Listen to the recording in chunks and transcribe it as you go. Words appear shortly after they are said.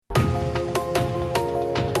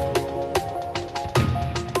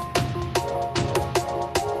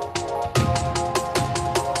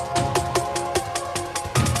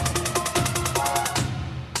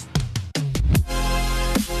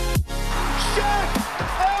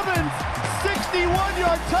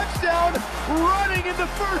1-yard touchdown, running in the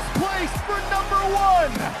first place for number 1.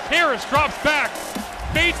 Harris drops back,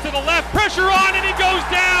 fades to the left, pressure on, and he goes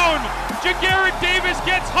down. Ja'Gared Davis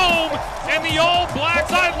gets home, and the all-black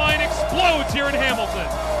sideline explodes here in Hamilton.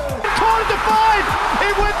 Caught at the 5.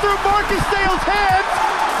 It went through Marcus Dale's hands,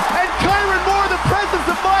 and Kyron Moore, the presence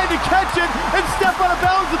of mind to catch it and step out of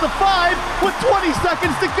bounds at the 5 with 20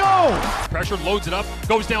 seconds to go. Pressure loads it up,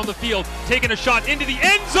 goes down the field, taking a shot into the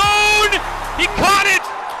end zone. He caught it.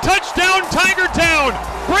 Touchdown, Tiger Town.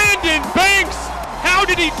 Brandon Banks. How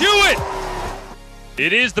did he do it?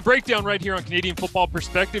 It is the breakdown right here on Canadian Football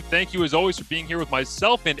Perspective. Thank you as always for being here with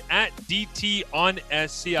myself and at DT on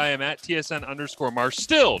SC. I am at TSN_Marsh.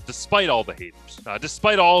 Still, despite all the haters,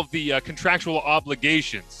 despite all of the contractual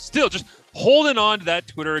obligations, still just holding on to that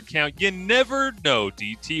Twitter account. You never know,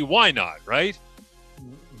 DT. Why not, right?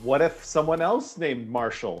 What if someone else named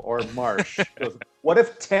Marshall or Marsh goes, what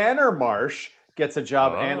if Tanner Marsh gets a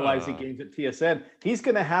job analyzing games at TSN? He's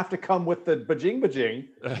going to have to come with the bajing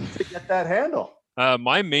to get that handle.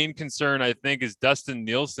 My main concern, I think, is Dustin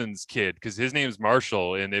Nielsen's kid, because his name is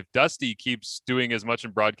Marshall. And if Dusty keeps doing as much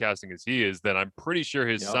in broadcasting as he is, then I'm pretty sure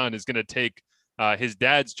his son is going to take his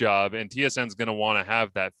dad's job, and TSN's going to want to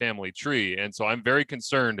have that family tree. And so I'm very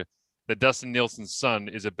concerned that Dustin Nielsen's son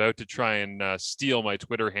is about to try and steal my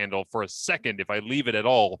Twitter handle for a second. If I leave it at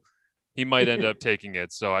all, he might end up taking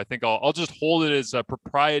it. So I think I'll just hold it as a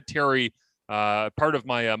proprietary part of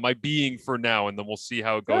my being for now, and then we'll see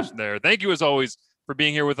how it goes from there. Thank you as always for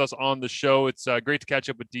being here with us on the show. It's great to catch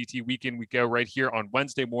up with DT week in, week out right here on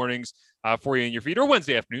Wednesday mornings for you in your feed, or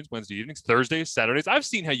Wednesday afternoons, Wednesday evenings, Thursdays, Saturdays. I've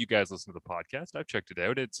seen how you guys listen to the podcast. I've checked it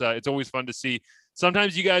out. It's always fun to see.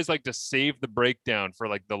 Sometimes you guys like to save the breakdown for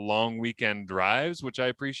like the long weekend drives, which I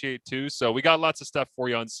appreciate too. So we got lots of stuff for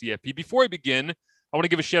you on CFP. Before I begin, I want to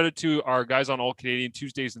give a shout out to our guys on All Canadian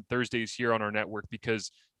Tuesdays and Thursdays here on our network,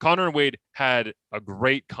 because Connor and Wade had a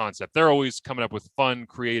great concept. They're always coming up with fun,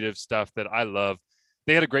 creative stuff that I love.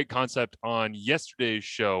 They had a great concept on yesterday's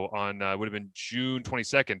show on would have been June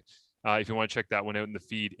 22nd, if you want to check that one out in the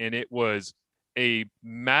feed. And it was a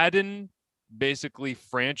Madden, basically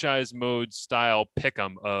franchise mode style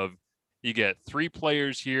pick'em of you get 3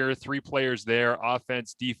 players here, 3 players there,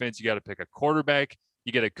 offense, defense. You got to pick a quarterback,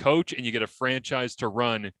 you get a coach, and you get a franchise to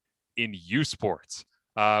run in U Sports.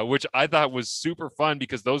 Which I thought was super fun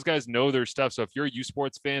because those guys know their stuff. So if you're a U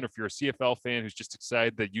Sports fan, or if you're a CFL fan who's just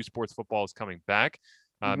excited that U Sports football is coming back,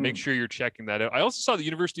 make sure you're checking that out. I also saw the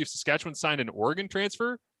University of Saskatchewan signed an Oregon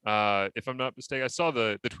transfer. If I'm not mistaken, I saw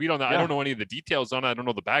the tweet on that. Yeah. I don't know any of the details on it. I don't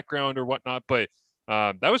know the background or whatnot, but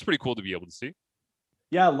that was pretty cool to be able to see.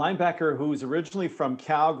 Yeah, linebacker who's originally from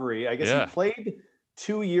Calgary. I guess he played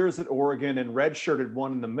 2 years at Oregon and redshirted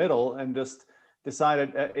one in the middle, and just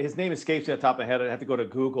decided his name escapes me on the top of my head. I'd have to go to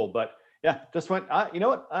Google, but yeah, just went, you know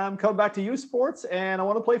what? I'm coming back to U Sports and I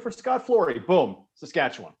want to play for Scott Flory. Boom,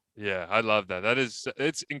 Saskatchewan. Yeah, I love that.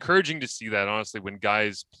 It's encouraging to see that, honestly, when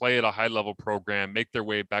guys play at a high level program, make their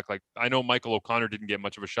way back. Like, I know Michael O'Connor didn't get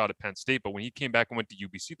much of a shot at Penn State, but when he came back and went to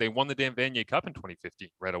UBC, they won the Dan Vanier Cup in 2015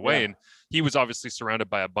 right away. Yeah. And he was obviously surrounded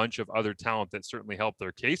by a bunch of other talent that certainly helped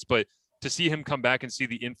their case, but to see him come back and see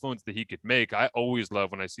the influence that he could make, I always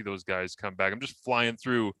love when I see those guys come back. I'm just flying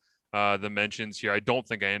through the mentions here. I don't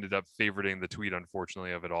think I ended up favoriting the tweet,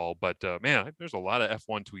 unfortunately, of it all. But, man, there's a lot of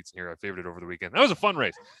F1 tweets in here I favorited over the weekend. That was a fun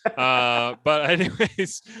race. But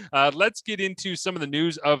anyways, let's get into some of the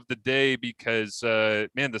news of the day because,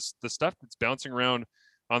 man, the stuff that's bouncing around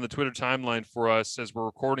on the Twitter timeline for us as we're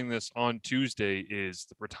recording this on Tuesday is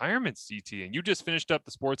the retirement, CT. And you just finished up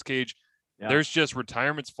the Sports Cage. Yeah. There's just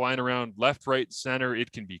retirements flying around left, right, center.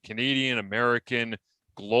 It can be Canadian, American,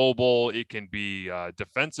 global. It can be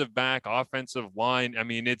defensive back, offensive line. I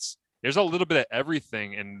mean, there's a little bit of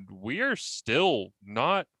everything, and we are still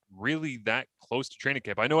not really that close to training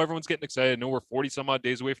camp. I know everyone's getting excited. I know we're 40 some odd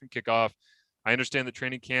days away from kickoff. I understand that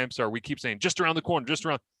training camps we keep saying just around the corner, just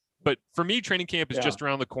around. But for me, training camp is just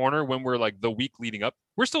around the corner when we're like the week leading up.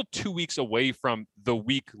 We're still 2 weeks away from the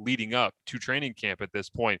week leading up to training camp at this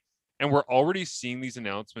point. And we're already seeing these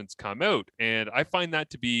announcements come out. And I find that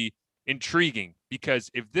to be intriguing because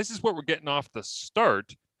if this is what we're getting off the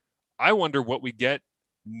start, I wonder what we get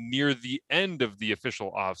near the end of the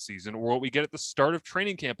official offseason or what we get at the start of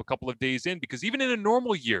training camp a couple of days in. Because even in a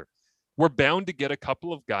normal year, we're bound to get a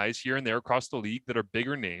couple of guys here and there across the league that are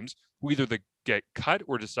bigger names who either get cut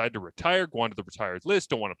or decide to retire, go onto the retired list,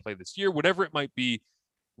 don't want to play this year, whatever it might be.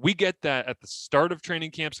 We get that at the start of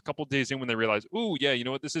training camps, a couple of days in when they realize, oh, yeah, you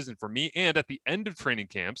know what, this isn't for me. And at the end of training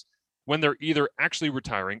camps, when they're either actually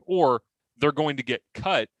retiring or they're going to get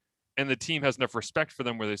cut and the team has enough respect for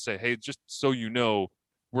them where they say, hey, just so you know,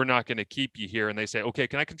 we're not going to keep you here. And they say, okay,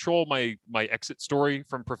 can I control my exit story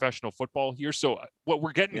from professional football here? So what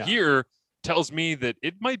we're getting here tells me that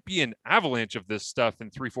it might be an avalanche of this stuff in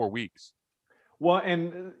 3-4 weeks. Well,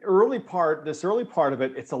 and early part of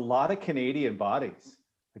it, it's a lot of Canadian bodies.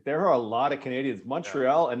 Like, there are a lot of Canadians.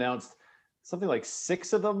 Montreal announced something like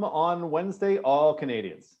 6 of them on Wednesday, all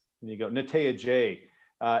Canadians. And you go, Natea J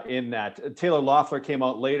in that. Taylor Loeffler came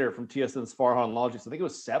out later from TSN's Farhan Logic. So I think it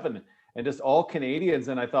was 7, and just all Canadians.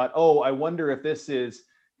 And I thought, oh, I wonder if this is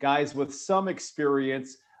guys with some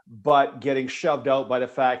experience, but getting shoved out by the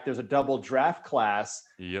fact there's a double draft class.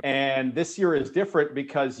 Yep. And this year is different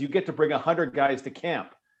because you get to bring 100 guys to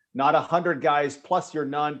camp, not 100 guys plus your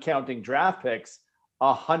non-counting draft picks,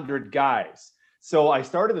 100 guys. So I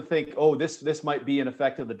started to think, oh, this might be an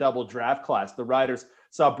effect of the double draft class. The Riders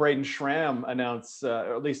saw Braden Schramm announce,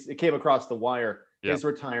 or at least it came across the wire, his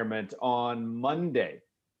retirement on Monday.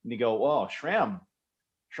 And you go, well, Schramm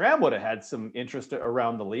would have had some interest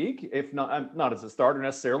around the league, if not as a starter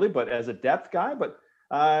necessarily, but as a depth guy. But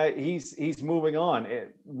he's moving on.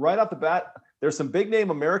 Right off the bat, there's some big name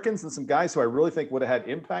Americans and some guys who I really think would have had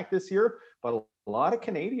impact this year, but a lot of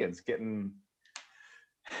Canadians getting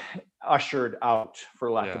ushered out, for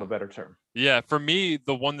lack of a better term. Yeah, for me,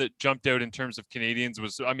 the one that jumped out in terms of Canadians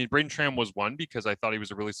was, I mean, Braden Schramm was one because I thought he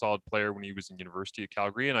was a really solid player when he was in university at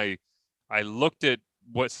Calgary. And I looked at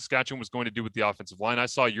what Saskatchewan was going to do with the offensive line. I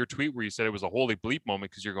saw your tweet where you said it was a holy bleep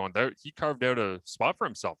moment because you're going there. He carved out a spot for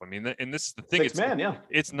himself. I mean, and this is the thing.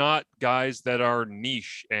 It's not guys that are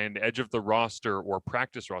niche and edge of the roster or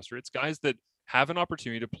practice roster. It's guys that have an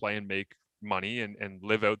opportunity to play and make money and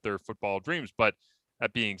live out their football dreams. But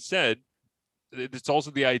that being said, it's also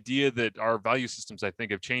the idea that our value systems, I think,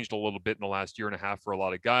 have changed a little bit in the last year and a half for a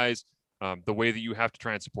lot of guys. The way that you have to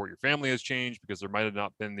try and support your family has changed because there might have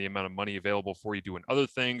not been the amount of money available for you doing other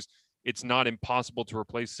things. It's not impossible to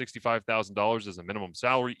replace $65,000 as a minimum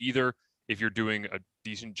salary either if you're doing a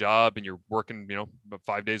decent job and you're working,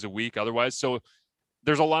 5 days a week otherwise. So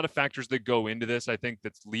there's a lot of factors that go into this, I think,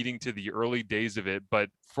 that's leading to the early days of it. But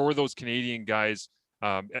for those Canadian guys,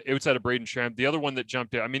 outside of Braden Schramm, the other one that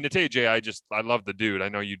jumped out, I mean, Natea J, I love the dude. I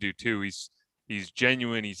know you do too. He's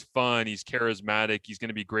genuine, he's fun, he's charismatic, he's going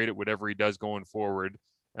to be great at whatever he does going forward,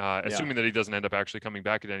 assuming that he doesn't end up actually coming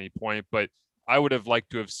back at any point. But I would have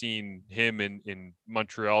liked to have seen him in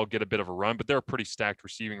Montreal get a bit of a run, but they're a pretty stacked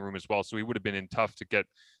receiving room as well. So he would have been in tough to get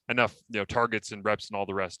enough targets and reps and all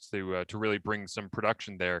the rest to really bring some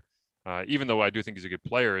production there. Even though I do think he's a good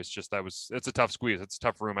player, it's just it's a tough squeeze. It's a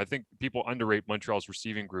tough room. I think people underrate Montreal's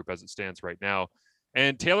receiving group as it stands right now.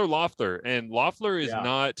 And Taylor Loeffler,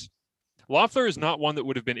 Loeffler is not one that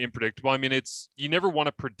would have been unpredictable. I mean, you never want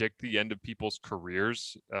to predict the end of people's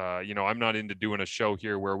careers. I'm not into doing a show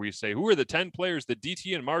here where we say, who are the 10 players that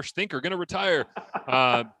DT and Marsh think are going to retire?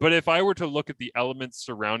 But if I were to look at the elements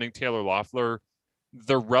surrounding Taylor Loeffler,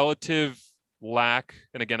 the relative lack,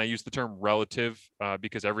 and again, I use the term relative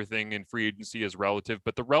because everything in free agency is relative,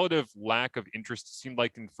 but the relative lack of interest seemed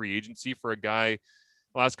like in free agency for a guy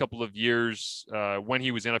the last couple of years when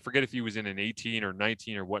he was in, I forget if he was in an 18 or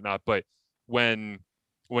 19 or whatnot, but when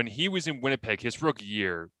he was in Winnipeg, his rookie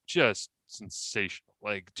year, just sensational,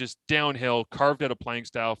 like just downhill, carved out a playing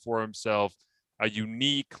style for himself, a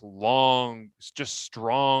unique, long, just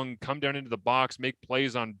strong, come down into the box, make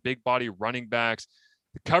plays on big body running backs.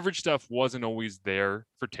 The coverage stuff wasn't always there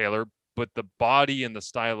for Taylor, but the body and the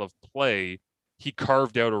style of play, he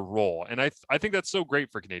carved out a role. And I think that's so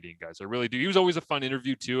great for Canadian guys. I really do. He was always a fun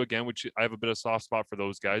interview too, again, which I have a bit of soft spot for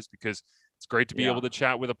those guys because it's great to be able to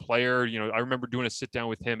chat with a player. I remember doing a sit down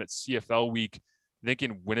with him at CFL week, I think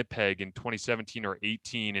in Winnipeg in 2017 or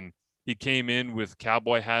 18. And he came in with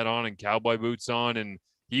cowboy hat on and cowboy boots on. And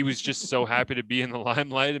he was just so happy to be in the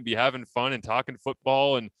limelight and be having fun and talking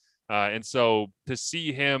football. And so to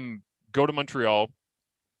see him go to Montreal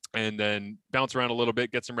and then bounce around a little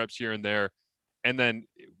bit, get some reps here and there. And then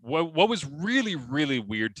what was really, really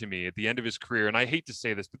weird to me at the end of his career, and I hate to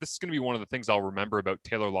say this, but this is going to be one of the things I'll remember about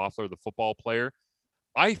Taylor Loeffler, the football player.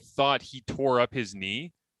 I thought he tore up his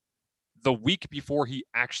knee the week before he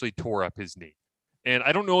actually tore up his knee. And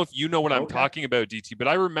I don't know if you know what I'm talking about, DT, but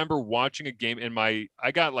I remember watching a game and I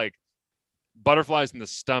got like butterflies in the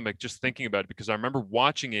stomach just thinking about it because I remember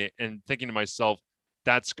watching it and thinking to myself,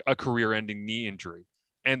 that's a career-ending knee injury.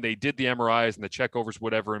 And they did the MRIs and the checkovers,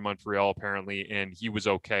 whatever, in Montreal, apparently, and he was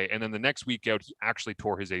okay. And then the next week out, he actually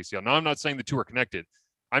tore his ACL. Now, I'm not saying the two are connected.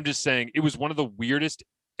 I'm just saying it was one of the weirdest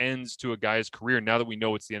ends to a guy's career, now that we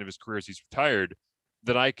know it's the end of his career as he's retired,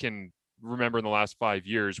 that I can remember in the last 5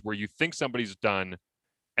 years, where you think somebody's done,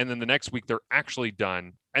 and then the next week they're actually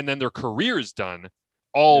done, and then their career is done,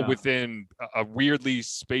 all within a weirdly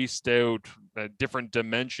spaced out, a different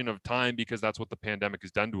dimension of time, because that's what the pandemic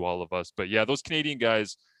has done to all of us. But yeah, those Canadian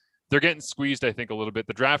guys, they're getting squeezed, I think, a little bit.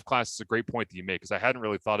 The draft class is a great point that you make, because I hadn't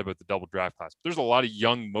really thought about the double draft class. But there's a lot of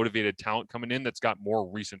young, motivated talent coming in that's got more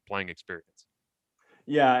recent playing experience.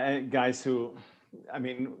 Yeah, and guys who, I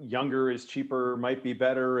mean, younger is cheaper, might be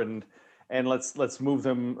better, and let's move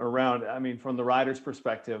them around. I mean, from the Riders'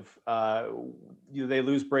 perspective, they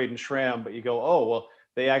lose Braden Schramm, but you go, oh well,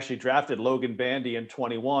 they actually drafted Logan Bandy in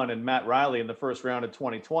 21 and Matt Riley in the first round of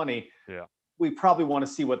 2020. Yeah, we probably want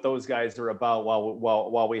to see what those guys are about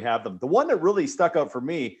while we have them. The one that really stuck out for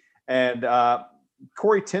me, and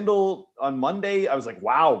Corey Tyndall on Monday, I was like,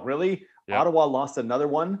 wow, really? Yeah. Ottawa lost another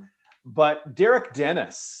one. But Derek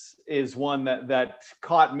Dennis is one that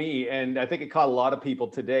caught me, and I think it caught a lot of people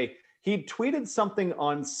today. He tweeted something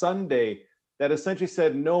on Sunday that essentially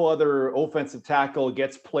said no other offensive tackle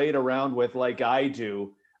gets played around with like I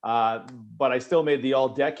do, but I still made the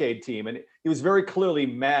all-decade team. And he was very clearly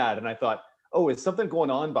mad, and I thought, oh, is something going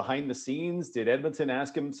on behind the scenes? Did Edmonton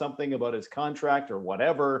ask him something about his contract or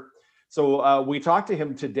whatever? So we talked to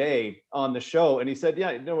him today on the show, and he said,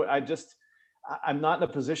 yeah, I'm not in a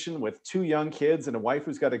position with two young kids and a wife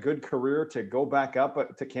who's got a good career to go back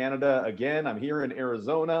up to Canada again. I'm here in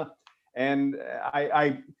Arizona. And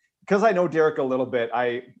because I know Derek a little bit,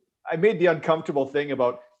 I made the uncomfortable thing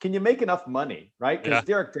about, can you make enough money, right? Because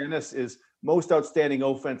Derek Dennis is most outstanding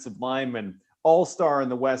offensive lineman, all-star in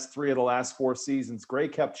the West 3 of the last 4 seasons, Grey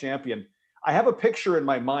Cup champion. I have a picture in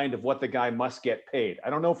my mind of what the guy must get paid.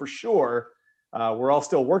 I don't know for sure. We're all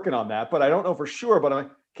still working on that, but I don't know for sure. But I'm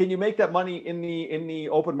like, can you make that money in the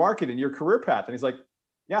open market in your career path? And he's like,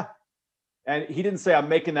 yeah. And he didn't say I'm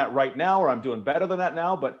making that right now or I'm doing better than that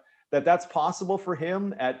now, but that's possible for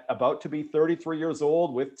him at about to be 33 years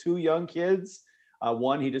old with 2 young kids.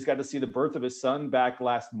 One, he just got to see the birth of his son back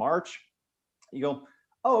last March. You go,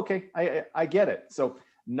 oh, okay, I get it. So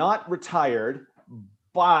not retired,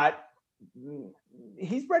 but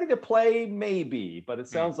he's ready to play maybe, but it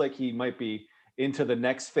sounds like he might be into the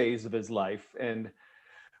next phase of his life. And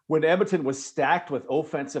when Edmonton was stacked with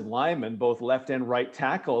offensive linemen, both left and right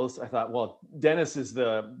tackles, I thought, well, Dennis is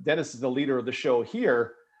the leader of the show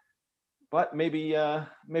here. But maybe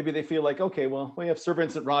they feel like, okay, well, we have Sir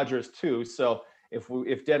Vincent Rogers too. So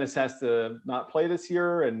if Dennis has to not play this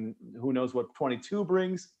year, and who knows what 22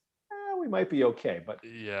 brings, we might be okay. But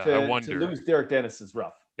yeah, I wonder. To lose Derek Dennis is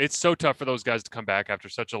rough. It's so tough for those guys to come back after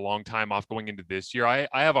such a long time off going into this year. I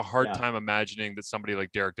have a hard time imagining that somebody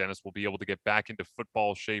like Derek Dennis will be able to get back into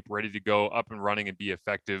football shape, ready to go up and running and be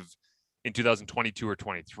effective in 2022 or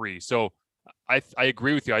 23. So I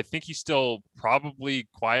agree with you. I think he's still probably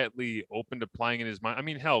quietly open to playing in his mind. I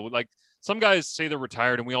mean, hell, like some guys say they're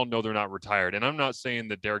retired and we all know they're not retired. And I'm not saying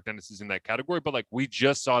that Derek Dennis is in that category, but like we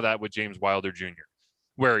just saw that with James Wilder Jr.,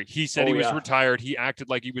 where he said he was retired. He acted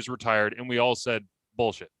like he was retired. And we all said,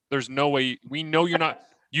 bullshit. There's no way. We know you're not,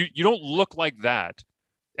 you don't look like that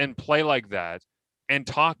and play like that and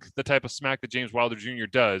talk the type of smack that James Wilder Jr.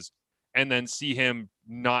 does, and then see him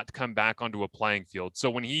not come back onto a playing field. So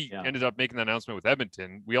when he ended up making that announcement with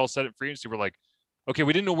Edmonton, we all said it free agency. We're like, okay,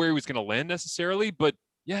 we didn't know where he was going to land necessarily, but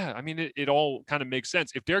yeah, I mean, it all kind of makes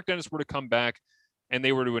sense. If Derek Dennis were to come back and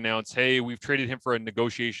they were to announce, hey, we've traded him for a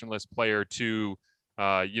negotiation list player to,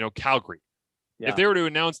 Calgary. Yeah. If they were to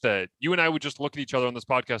announce that, you and I would just look at each other on this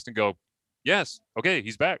podcast and go, yes, okay,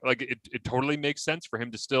 he's back. Like it totally makes sense for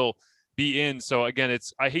him to still be in. So again,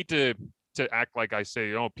 I hate to act like I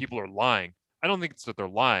say, people are lying. I don't think it's that they're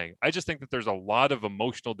lying. I just think that there's a lot of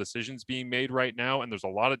emotional decisions being made right now. And there's a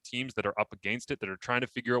lot of teams that are up against it that are trying to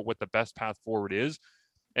figure out what the best path forward is.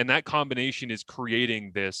 And that combination is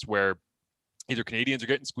creating this where either Canadians are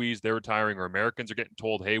getting squeezed, they're retiring, or Americans are getting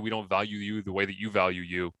told, hey, we don't value you the way that you value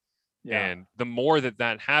you. Yeah. And the more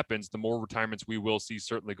that happens, the more retirements we will see,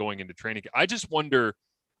 certainly going into training. I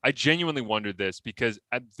genuinely wonder this, because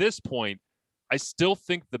at this point, I still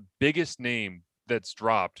think the biggest name that's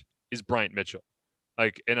dropped is Bryant Mitchell.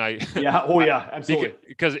 Absolutely.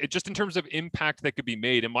 Because it just in terms of impact that could be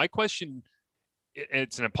made. And my question,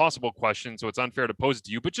 it's an impossible question, so it's unfair to pose it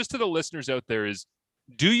to you, but just to the listeners out there is,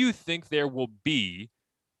 do you think there will be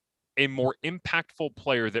a more impactful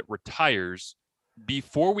player that retires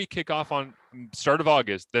before we kick off on start of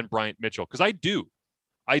August than Bryant Mitchell? Because I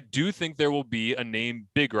do think there will be a name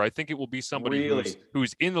bigger. I think it will be somebody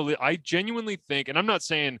who's in the league. I genuinely think, and I'm not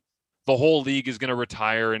saying the whole league is going to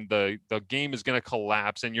retire and the game is going to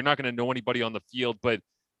collapse and you're not going to know anybody on the field, but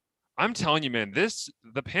I'm telling you, man,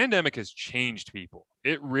 the pandemic has changed people.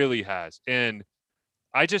 It really has. And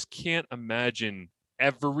I just can't imagine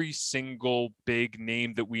every single big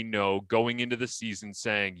name that we know going into the season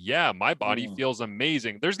saying, yeah, my body feels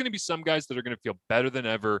amazing. There's going to be some guys that are going to feel better than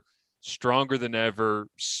ever, stronger than ever,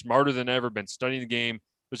 smarter than ever, been studying the game.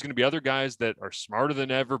 There's going to be other guys that are smarter than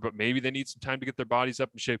ever, but maybe they need some time to get their bodies up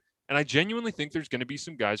in shape. And I genuinely think there's going to be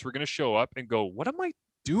some guys who are going to show up and go, what am I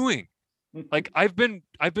doing? Like I've been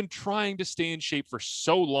trying to stay in shape for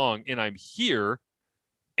so long, and I'm here,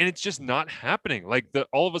 and it's just not happening. Like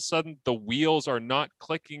all of a sudden the wheels are not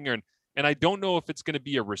clicking, and I don't know if it's going to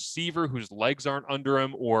be a receiver whose legs aren't under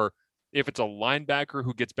him, or if it's a linebacker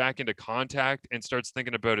who gets back into contact and starts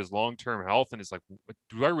thinking about his long-term health and is like,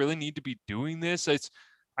 do I really need to be doing this?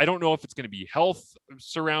 I don't know if it's going to be health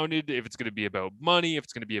surrounded, if it's going to be about money, if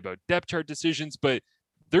it's going to be about depth chart decisions, but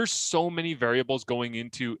there's so many variables going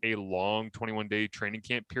into a long 21-day training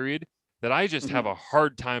camp period that I just have a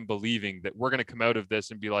hard time believing that we're going to come out of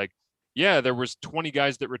this and be like, yeah, there was 20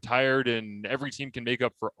 guys that retired and every team can make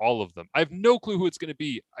up for all of them. I have no clue who it's going to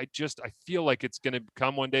be. I feel like it's going to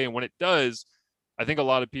come one day. And when it does, I think a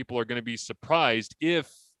lot of people are going to be surprised if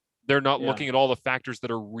they're not looking at all the factors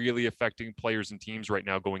that are really affecting players and teams right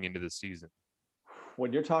now going into this season.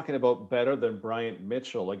 When you're talking about better than Bryant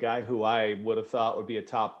Mitchell, a guy who I would have thought would be a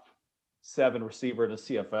top 7 receiver in the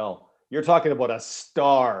CFL, you're talking about a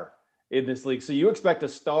star in this league. So you expect a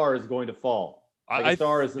star is going to fall. Like a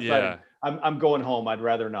star is decided, I'm going home. I'd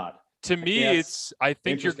rather not. To me, I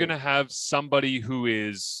think you're going to have somebody who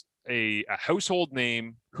is a household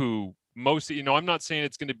name who mostly, I'm not saying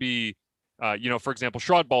it's going to be, for example,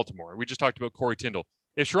 Sherrod Baltimore. We just talked about Corey Tyndall.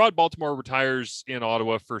 If Sherrod Baltimore retires in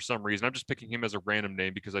Ottawa for some reason, I'm just picking him as a random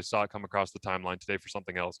name because I saw it come across the timeline today for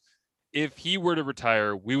something else. If he were to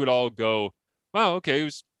retire, we would all go, wow, okay,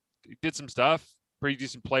 he did some stuff, pretty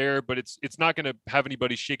decent player, but it's not going to have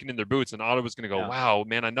anybody shaking in their boots, and Ottawa's going to go, wow,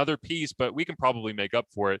 man, another piece, but we can probably make up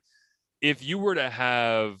for it. If you were to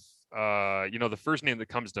have, the first name that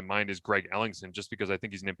comes to mind is Greg Ellingson, just because I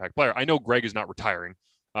think he's an impact player. I know Greg is not retiring.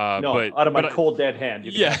 But out of my cold dead hand,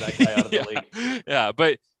 you can have that guy out of the league. Yeah,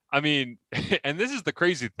 but I mean, and this is the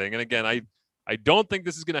crazy thing. And again, I don't think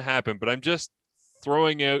this is going to happen, but I'm just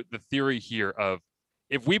throwing out the theory here of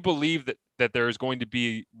if we believe that there is going to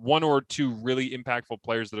be 1 or 2 really impactful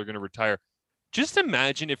players that are going to retire. Just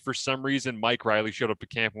imagine if for some reason Mike Riley showed up to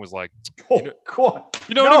camp and was like, God.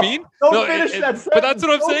 You know what I mean? Don't finish that sentence. But that's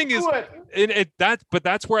what I'm saying but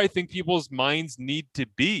that's where I think people's minds need to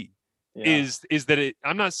be. Is that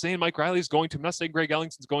I'm not saying Mike Riley is going to, I'm not saying Greg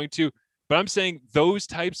Ellingson's going to, but I'm saying those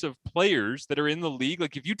types of players that are in the league,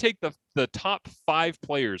 like if you take the top 5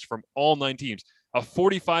 players from all 9 teams, a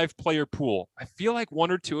 45 player pool, I feel like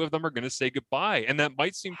 1 or 2 of them are going to say goodbye. And that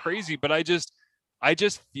might seem crazy, but I just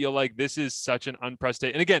feel like this is such an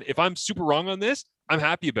unprecedented. And again, if I'm super wrong on this, I'm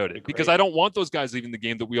happy about it because I don't want those guys leaving the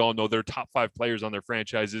game that we all know they're top 5 players on their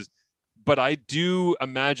franchises. But I do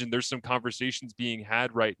imagine there's some conversations being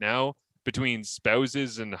had right now between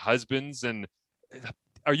spouses and husbands. And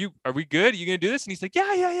are we good? Are you going to do this? And he's like,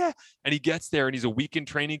 yeah. And he gets there and he's a week in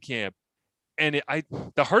training camp. And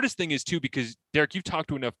the hardest thing is too, because Derek, you've talked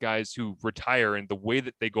to enough guys who retire, and the way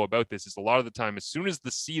that they go about this is a lot of the time, as soon as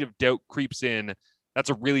the seed of doubt creeps in,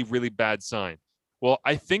 that's a really, really bad sign. Well,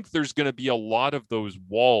 I think there's going to be a lot of those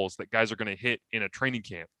walls that guys are going to hit in a training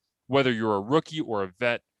camp, whether you're a rookie or a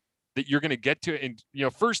vet, that you're going to get to. And,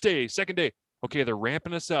 first day, second day, okay, they're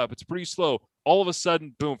ramping us up. It's pretty slow. All of a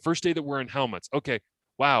sudden, boom, first day that we're in helmets. Okay,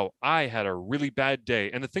 wow, I had a really bad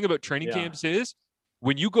day. And the thing about training camps is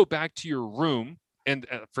when you go back to your room, and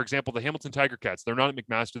for example, the Hamilton Tiger Cats, they're not at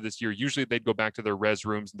McMaster this year. Usually they'd go back to their res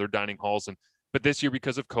rooms and their dining halls. But this year,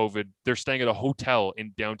 because of COVID, they're staying at a hotel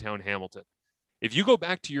in downtown Hamilton. If you go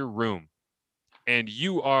back to your room and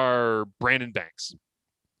you are Brandon Banks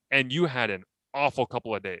and you had an awful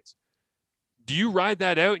couple of days, do you ride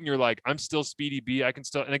that out and you're like, I'm still Speedy B, I can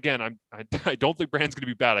still, and again, I don't think Brandon's going to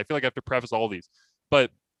be bad. I feel like I have to preface all these,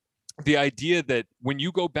 but the idea that when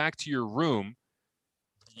you go back to your room,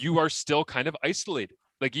 you are still kind of isolated.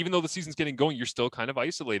 Like, even though the season's getting going, you're still kind of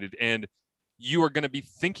isolated, and you are going to be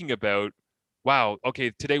thinking about, wow,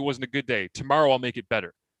 okay, today wasn't a good day. Tomorrow I'll make it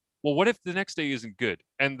better. Well, what if the next day isn't good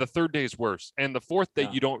and the third day is worse and the fourth day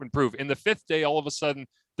you don't improve, and the fifth day all of a sudden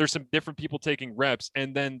there's some different people taking reps,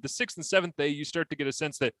 and then the sixth and seventh day you start to get a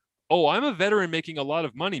sense that, oh, I'm a veteran making a lot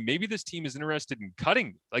of money. Maybe this team is interested in cutting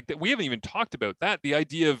me. Like, that, we haven't even talked about that. The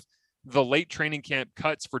idea of the late training camp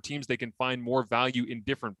cuts for teams they can find more value in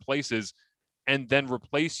different places and then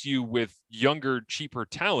replace you with younger, cheaper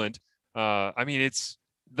talent. I mean, it's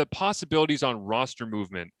the possibilities on roster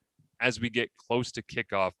movement as we get close to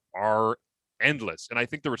kickoff are endless. And I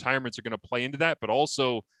think the retirements are going to play into that, but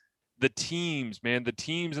also the teams, man, the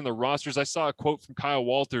teams and the rosters. I saw a quote from Kyle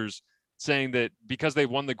Walters saying that because they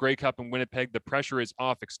won the Grey Cup in Winnipeg, the pressure is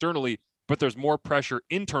off externally, but there's more pressure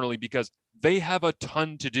internally because they have a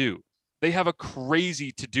ton to do. They have a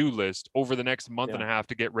crazy to-do list over the next month and a half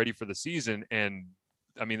to get ready for the season. And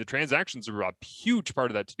I mean, the transactions are a huge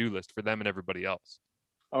part of that to-do list for them and everybody else.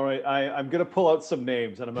 All right, I'm going to pull out some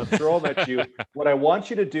names and I'm going to throw them at you. What I want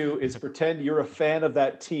you to do is pretend you're a fan of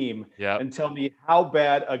that team and tell me how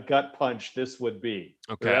bad a gut punch this would be.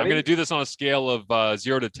 Okay, I'm going to do this on a scale of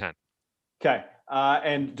 0 to 10. Okay,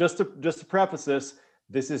 and just to preface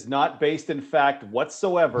this is not based in fact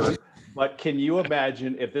whatsoever, but can you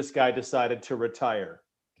imagine if this guy decided to retire?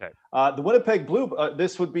 Okay. The Winnipeg Blue,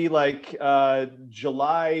 this would be like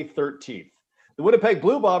July 13th. The Winnipeg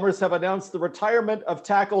Blue Bombers have announced the retirement of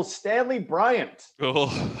tackle Stanley Bryant. Oh,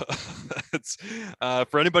 it's,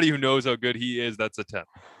 for anybody who knows how good he is, that's a 10.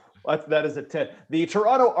 That is a 10. The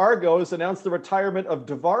Toronto Argos announced the retirement of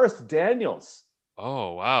DeVaris Daniels.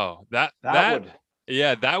 Oh, wow. That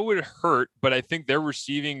would hurt, but I think their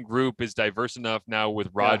receiving group is diverse enough now with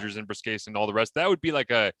Rogers and Briscase and all the rest. That would be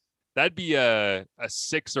that'd be a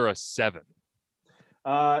 6 or a 7.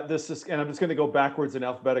 And I'm just going to go backwards in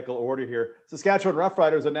alphabetical order here. Saskatchewan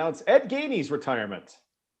Roughriders announced Ed Gainey's retirement.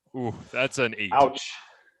 Ooh, that's an 8. Ouch.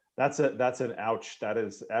 That's an ouch. That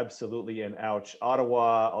is absolutely an ouch.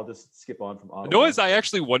 Ottawa, I'll just skip on from Ottawa. You know what I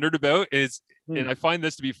actually wondered about is, and I find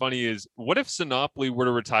this to be funny, is what if Sinopoli were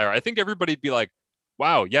to retire? I think everybody'd be like,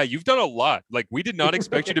 wow, yeah, you've done a lot. Like, we did not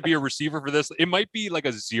expect you to be a receiver for this. It might be like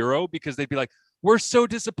a 0 because they'd be like, we're so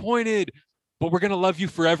disappointed, but we're going to love you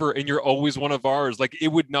forever. And you're always one of ours. Like, it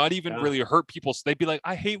would not even really hurt people. So they'd be like,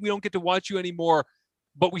 I hate we don't get to watch you anymore,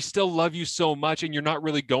 but we still love you so much. And you're not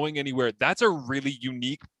really going anywhere. That's a really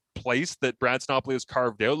unique place that Brad Sinopoli has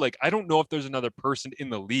carved out. Like, I don't know if there's another person in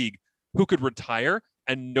the league who could retire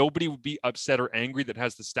and nobody would be upset or angry that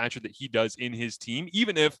has the stature that he does in his team,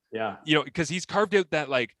 even if, because he's carved out that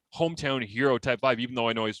like hometown hero type vibe, even though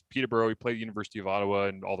I know he's Peterborough, he played the University of Ottawa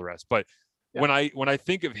and all the rest. But when I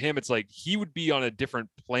think of him, it's like he would be on a different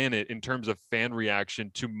planet in terms of fan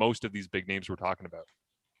reaction to most of these big names we're talking about.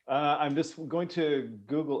 I'm just going to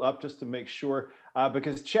Google up just to make sure,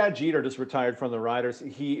 because Chad Jeter just retired from the Riders.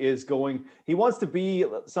 He wants to be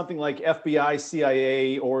something like FBI,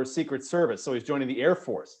 CIA, or Secret Service. So he's joining the Air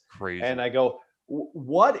Force. Crazy. And I go,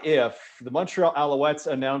 what if the Montreal Alouettes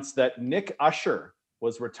announced that Nick Usher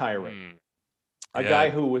was retiring? A guy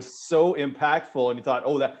who was so impactful, and you thought,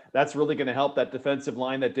 that's really going to help that defensive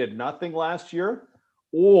line that did nothing last year.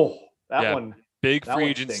 Oh, that one. Big free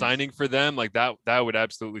agent signing for them. Like that would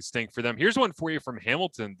absolutely stink for them. Here's one for you from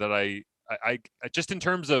Hamilton that I just in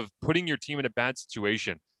terms of putting your team in a bad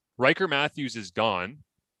situation. Riker Matthews is gone.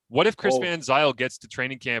 What if Chris Van Zyl gets to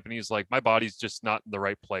training camp and he's like, my body's just not in the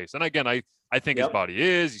right place? And again, I think his body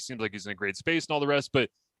is. He seems like he's in a great space and all the rest. But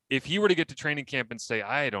if he were to get to training camp and say,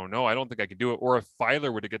 I don't know, I don't think I could do it. Or if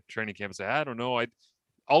Filer were to get to training camp and say, I don't know,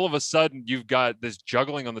 all of a sudden you've got this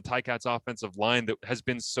juggling on the Ticats offensive line that has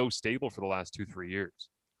been so stable for the last 2-3 years.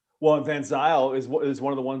 Well, and Van Zyl is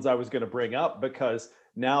one of the ones I was going to bring up because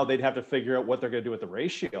now they'd have to figure out what they're going to do with the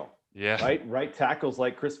ratio. Yeah. Right. Tackles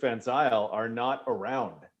like Chris Van Zyl are not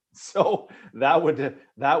around. So that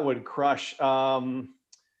would crush.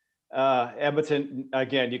 Edmonton,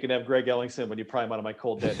 again, you can have Greg Ellingson when you pry him out of my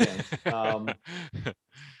cold dead hands.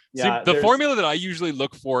 The formula that I usually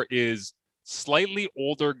look for is slightly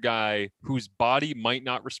older guy whose body might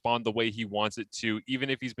not respond the way he wants it to, even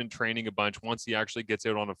if he's been training a bunch, once he actually gets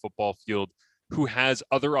out on a football field, who has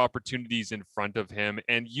other opportunities in front of him.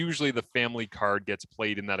 And usually the family card gets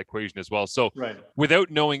played in that equation as well. So without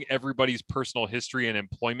knowing everybody's personal history and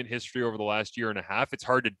employment history over the last year and a half, it's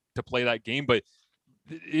hard to play that game. But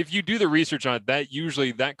if you do the research on it,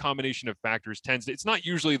 that combination of factors it's not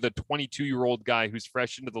usually the 22-year-old guy who's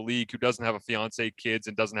fresh into the league, who doesn't have a fiance, kids,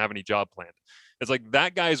 and doesn't have any job planned. It's like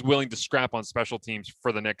that guy is willing to scrap on special teams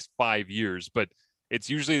for the next 5 years. But it's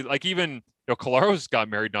usually like, even, Colaros got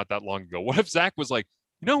married not that long ago. What if Zach was like,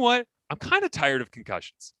 you know what? I'm kind of tired of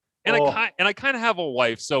concussions. And I kind of have a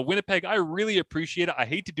wife. So Winnipeg, I really appreciate it. I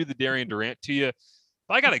hate to do the Darian Durant to you,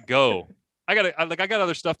 but I got to go. I got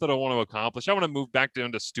other stuff that I want to accomplish. I want to move back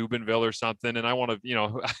down to Steubenville or something. And I want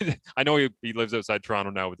to, I know he lives outside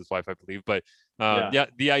Toronto now with his wife, I believe. But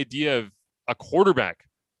the idea of a quarterback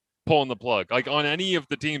pulling the plug, like on any of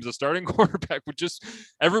the teams, a starting quarterback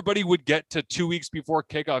everybody would get to 2 weeks before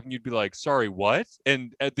kickoff and you'd be like, sorry, what?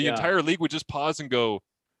 And the entire league would just pause and go,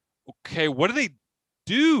 okay, what do they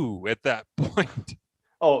do at that point?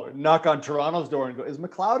 Oh, knock on Toronto's door and go, is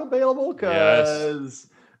McLeod available? Because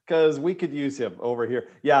because we could use him over here.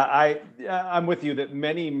 Yeah, I'm with you that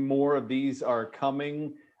many more of these are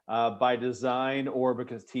coming by design or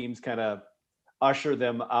because teams kind of usher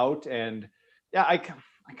them out. And yeah, I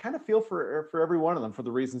kind of feel for every one of them for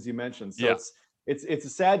the reasons you mentioned. So it's a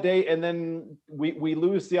sad day, and then we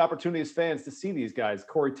lose the opportunity as fans to see these guys.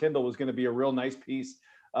 Corey Tyndall was going to be a real nice piece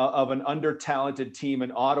of an under-talented team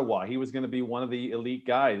in Ottawa. He was going to be one of the elite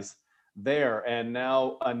guys there, and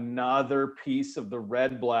now another piece of the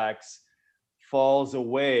Red Blacks falls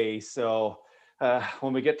away. So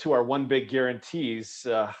when we get to our one big guarantees,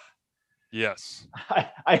 yes,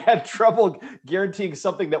 I had trouble guaranteeing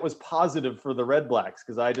something that was positive for the Red Blacks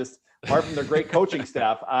because apart from their great coaching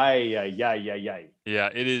staff, yeah,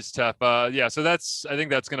 it is tough. So I think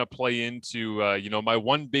that's going to play into my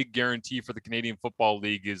one big guarantee for the Canadian Football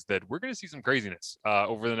League is that we're going to see some craziness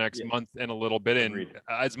over the next month and a little bit. And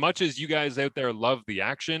as much as you guys out there love the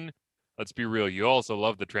action, let's be real, you also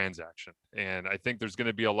love the transaction. And I think there's going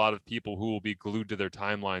to be a lot of people who will be glued to their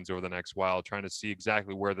timelines over the next while, trying to see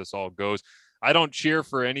exactly where this all goes. I don't cheer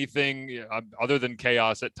for anything other than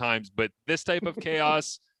chaos at times, but this type of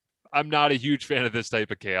chaos. I'm not a huge fan of this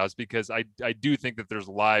type of chaos because I do think that there's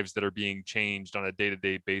lives that are being changed on a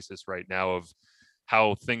day-to-day basis right now of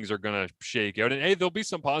how things are going to shake out. And hey, there'll be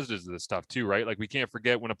some positives to this stuff too, right? Like we can't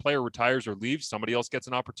forget when a player retires or leaves, somebody else gets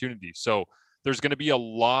an opportunity. So there's going to be a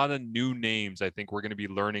lot of new names I think we're going to be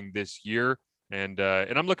learning this year. And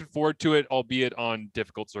I'm looking forward to it, albeit on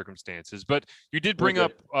difficult circumstances. But you did bring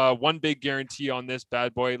up one big guarantee on this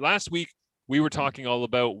bad boy. Last week, we were talking all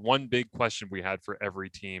about one big question we had for every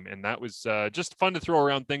team, and that was just fun to throw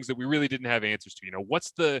around things that we really didn't have answers to.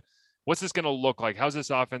 What's this going to look like? How's this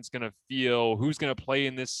offense going to feel? Who's going to play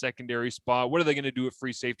in this secondary spot? What are they going to do at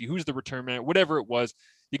free safety? Who's the return man? Whatever it was,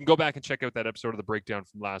 you can go back and check out that episode of the breakdown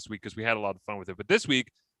from last week because we had a lot of fun with it. But this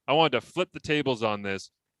week, I wanted to flip the tables on this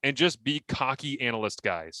and just be cocky analyst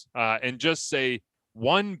guys and just say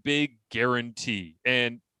one big guarantee.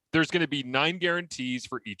 And there's going to be 9 guarantees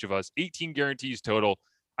for each of us, 18 guarantees total.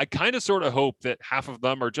 I kind of sort of hope that half of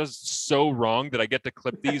them are just so wrong that I get to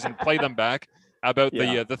clip these and play them back about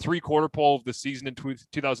the 3-quarter poll of the season in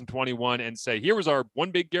 2021 and say, here was our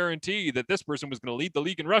one big guarantee that this person was going to lead the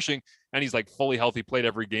league in rushing. And he's like fully healthy, played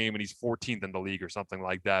every game, and he's 14th in the league or something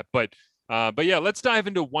like that. But yeah, let's dive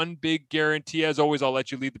into one big guarantee. As always, I'll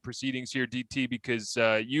let you lead the proceedings here, DT, because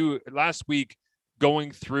you last week,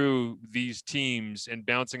 going through these teams and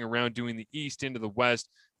bouncing around doing the East into the West,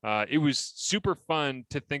 it was super fun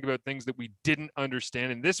to think about things that we didn't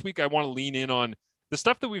understand. And this week, I want to lean in on the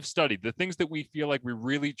stuff that we've studied, the things that we feel like we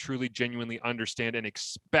really, truly, genuinely understand and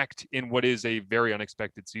expect in what is a very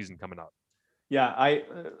unexpected season coming up. Yeah, I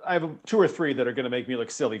have 2 or 3 that are going to make me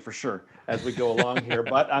look silly for sure as we go along here,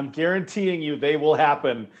 but I'm guaranteeing you they will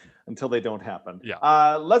happen until they don't happen.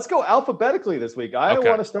 Yeah. Let's go alphabetically this week. I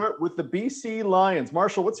want to start with the BC Lions.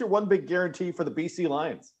 Marshall, what's your one big guarantee for the BC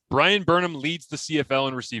Lions? Brian Burnham leads the CFL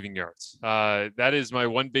in receiving yards. That is my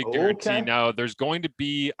one big guarantee. Okay. Now, there's going to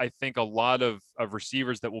be, I think, a lot of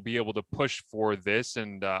receivers that will be able to push for this,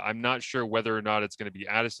 and I'm not sure whether or not it's going to be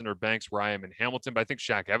Addison or Banks where I am in Hamilton, but I think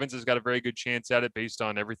Shaq Evans has got a very good chance at it based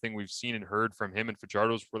on everything we've seen and heard from him and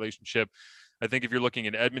Fajardo's relationship. I think if you're looking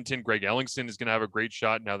at Edmonton, Greg Ellingson is going to have a great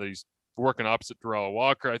shot now that he's working opposite Darrell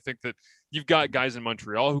Walker. I think that you've got guys in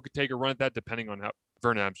Montreal who could take a run at that depending on how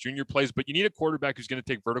Vernon Adams Jr. plays, but you need a quarterback who's going to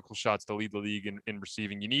take vertical shots to lead the league in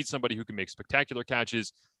receiving. You need somebody who can make spectacular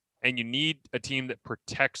catches, and you need a team that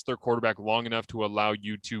protects their quarterback long enough to allow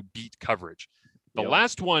you to beat coverage. The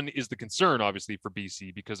last one is the concern, obviously, for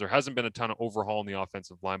BC because there hasn't been a ton of overhaul in the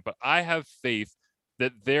offensive line, but I have faith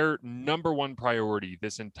that their number one priority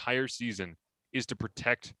this entire season is to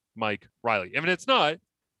protect Mike Riley. I mean, it's not.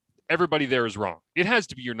 Everybody there is wrong. It has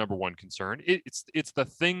to be your number one concern. It's the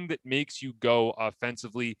thing that makes you go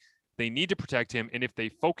offensively. They need to protect him. And if they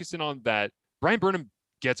focus in on that, Brian Burnham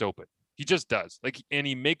gets open. He just does. And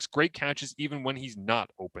he makes great catches even when he's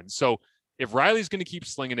not open. So if Riley's going to keep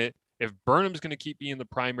slinging it, if Burnham's going to keep being the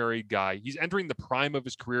primary guy, he's entering the prime of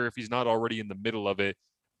his career if he's not already in the middle of it.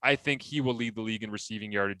 I think he will lead the league in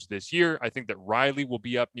receiving yardage this year. I think that Riley will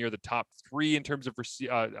be up near the top 3 in terms of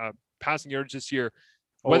passing yardage this year.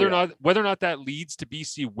 Whether or not that leads to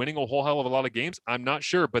BC winning a whole hell of a lot of games, I'm not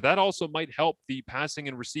sure. But that also might help the passing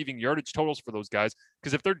and receiving yardage totals for those guys.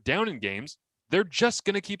 Because if they're down in games, they're just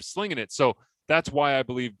going to keep slinging it. So that's why I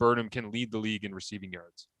believe Burnham can lead the league in receiving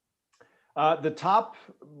yards. The top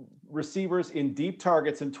receivers in deep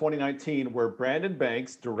targets in 2019 were Brandon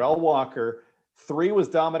Banks, Darrell Walker. 3 was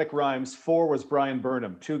Dominic Rhymes. 4 was Brian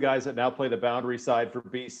Burnham. 2 guys that now play the boundary side for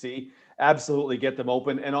BC. absolutely get them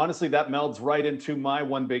open. And honestly, that melds right into my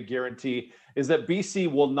one big guarantee is that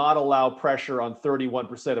BC will not allow pressure on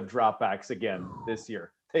 31% of dropbacks again this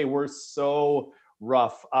year. They were so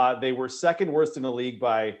rough. They were second worst in the league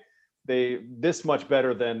by this much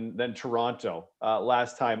better than Toronto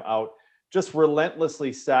last time out. Just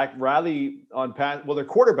relentlessly sacked. Riley on pass. Well, their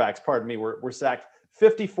quarterbacks, pardon me, were sacked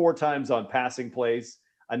 54 times on passing plays.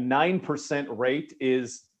 A 9% rate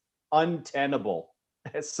is untenable.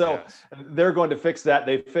 So yes. They're going to fix that.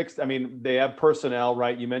 They have personnel,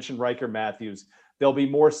 right? You mentioned Riker Matthews. They'll be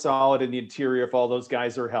more solid in the interior if all those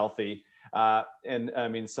guys are healthy. And I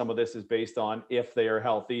mean, some of this is based on if they are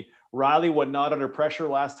healthy. Riley, when not under pressure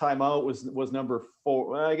last time out, was number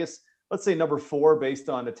 4. I guess let's say number 4 based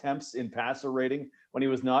on attempts in passer rating when he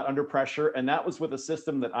was not under pressure. And that was with a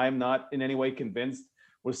system that I'm not in any way convinced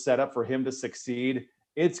was set up for him to succeed.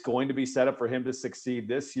 It's going to be set up for him to succeed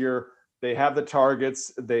this year. They have the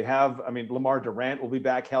targets. Lamar Durant will be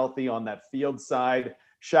back healthy on that field side.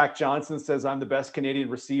 Shaq Johnson says, I'm the best Canadian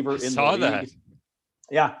receiver in the league. That.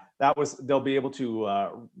 Yeah, they'll be able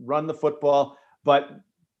to run the football, but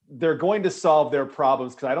they're going to solve their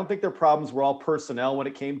problems because I don't think their problems were all personnel when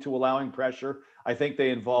it came to allowing pressure. I think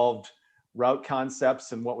they involved route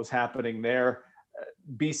concepts and what was happening there.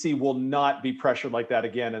 BC will not be pressured like that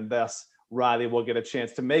again, and thus Riley will get a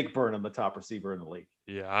chance to make Burnham the top receiver in the league.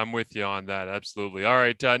 Yeah, I'm with you on that. Absolutely. All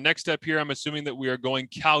right. Next up here, I'm assuming that we are going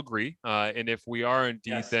Calgary. And if we are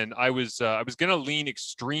indeed, yes. Then I was going to lean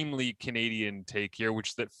extremely Canadian take here, which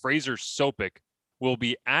is that Fraser Sopik will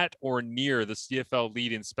be at or near the CFL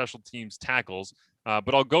lead in special teams tackles.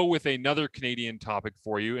 But I'll go with another Canadian topic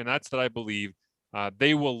for you. And that's that I believe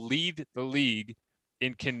they will lead the league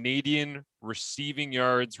in Canadian receiving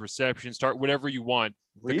yards, reception, start, whatever you want.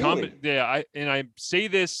 Really? I say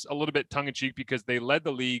this a little bit tongue in cheek because they led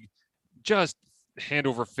the league just hand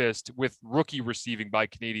over fist with rookie receiving by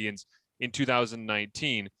Canadians in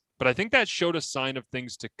 2019. But I think that showed a sign of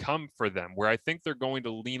things to come for them, where I think they're going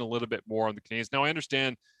to lean a little bit more on the Canadians. Now I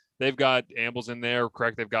understand they've got Ambles in there,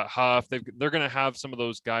 correct? They've got Huff. They're going to have some of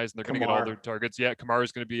those guys, and they're going to get all their targets. Yeah, Kamara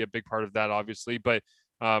is going to be a big part of that, obviously. But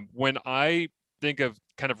when I think of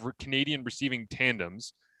kind of Canadian receiving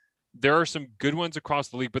tandems, there are some good ones across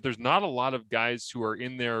the league, but there's not a lot of guys who are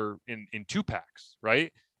in there in 2-packs,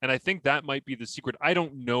 right? And I think that might be the secret. I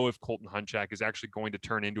don't know if Colton Hunchak is actually going to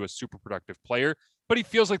turn into a super productive player, but he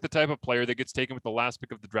feels like the type of player that gets taken with the last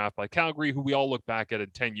pick of the draft by Calgary, who we all look back at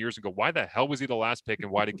it 10 years ago. Why the hell was he the last pick, and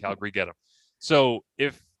why did Calgary get him? So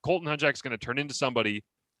if Colton Hunchak is going to turn into somebody,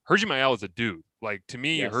 Hergy Mayal is a dude. Like, to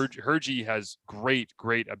me, yes. Hergy has great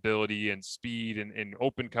ability and speed and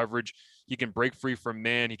open coverage. He can break free from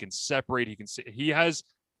man. He can separate. He has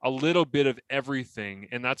a little bit of everything.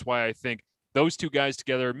 And that's why I think those two guys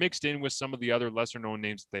together, mixed in with some of the other lesser known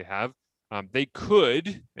names that they have, they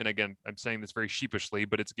could, and again, I'm saying this very sheepishly,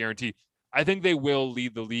 but it's a guarantee. I think they will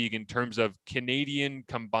lead the league in terms of Canadian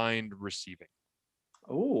combined receiving.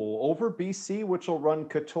 Oh, over BC, which will run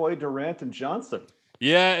Catoy, Durant, and Johnson.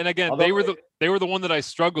 Yeah, and again, they were the one that I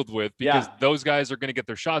struggled with because those guys are going to get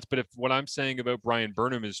their shots. But if what I'm saying about Brian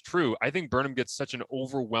Burnham is true, I think Burnham gets such an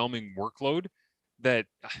overwhelming workload that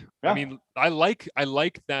I mean, I like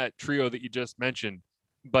that trio that you just mentioned,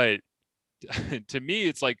 but to me,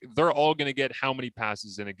 it's like they're all going to get how many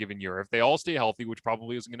passes in a given year if they all stay healthy, which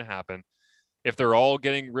probably isn't going to happen. If they're all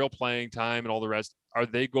getting real playing time and all the rest, are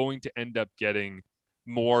they going to end up getting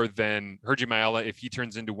more than Hergy Mayala if he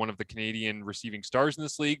turns into one of the Canadian receiving stars in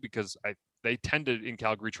this league? Because they tend to, in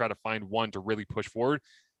Calgary, try to find one to really push forward.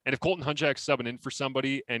 And if Colton Hunchak's subbing in for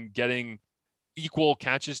somebody and getting equal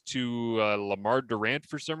catches to Lamar Durant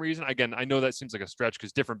for some reason, again, I know that seems like a stretch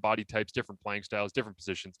because different body types, different playing styles, different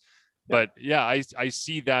positions. But yeah, I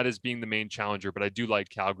see that as being the main challenger, but I do like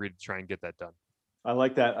Calgary to try and get that done. I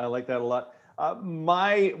like that. I like that a lot.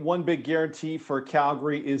 My one big guarantee for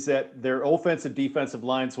Calgary is that their offensive defensive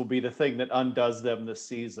lines will be the thing that undoes them this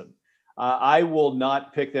season. I will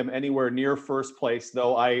not pick them anywhere near first place,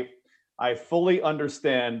 though I fully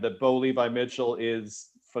understand that Bo Levi Mitchell is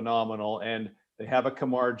phenomenal and they have a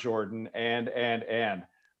Kamar Jordan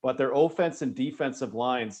but their offense and defensive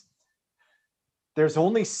lines, there's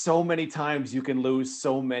only so many times you can lose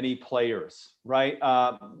so many players, right?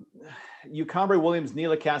 Ucambre Williams,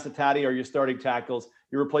 Neela Casatati are your starting tackles.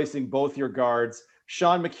 You're replacing both your guards.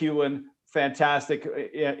 Sean McEwen, fantastic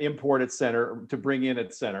import at center to bring in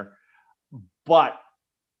at center. But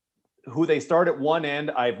who they start at one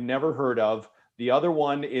end, I've never heard of. The other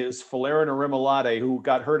one is Folarin Orimolade, who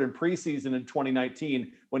got hurt in preseason in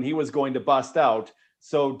 2019 when he was going to bust out.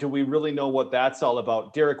 So do we really know what that's all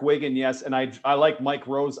about? Derek Wigan, yes. And I like Mike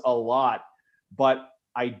Rose a lot, but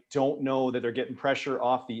I don't know that they're getting pressure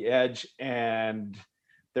off the edge, and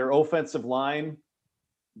their offensive line,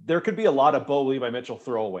 there could be a lot of Bo Levi Mitchell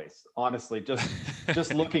throwaways, honestly,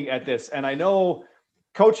 just looking at this. And I know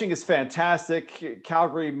coaching is fantastic.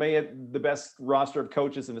 Calgary may have the best roster of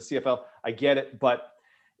coaches in the CFL. I get it. But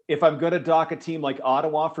if I'm going to dock a team like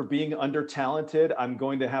Ottawa for being under-talented, I'm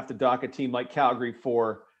going to have to dock a team like Calgary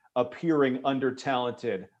for appearing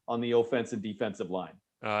under-talented on the offense and defensive line.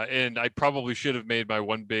 And I probably should have made my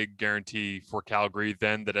one big guarantee for Calgary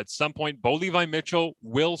then, that at some point, Bo Levi Mitchell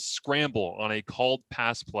will scramble on a called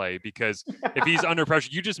pass play, because if he's under pressure,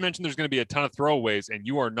 you just mentioned there's going to be a ton of throwaways, and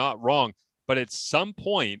you are not wrong. But at some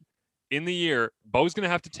point in the year, Bo's going to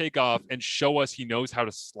have to take off and show us he knows how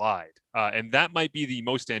to slide. And that might be the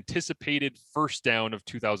most anticipated first down of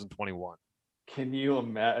 2021. Can you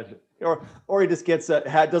imagine? Or he just does a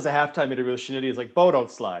halftime interview with Shinnidy. He's like, Bo, don't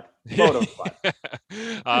slide. Bo, don't slide.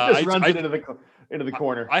 He just runs it into the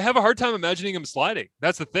corner. I have a hard time imagining him sliding.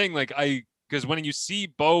 That's the thing. Because when you see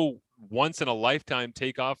Bo once in a lifetime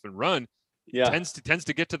take off and run, tends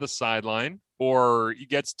to get to the sideline, or he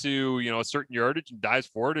gets to, a certain yardage and dives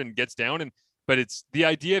forward and gets down. But it's the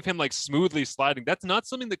idea of him like smoothly sliding. That's not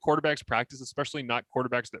something that quarterbacks practice, especially not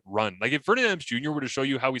quarterbacks that run. Like if Vernon Adams Jr. were to show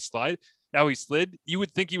you how he slid, you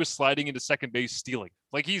would think he was sliding into second base stealing.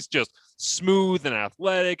 Like he's just smooth and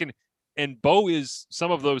athletic, and Bo is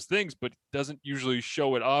some of those things, but doesn't usually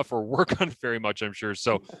show it off or work on it very much, I'm sure.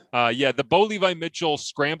 So the Bo Levi Mitchell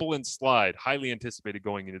scramble and slide, highly anticipated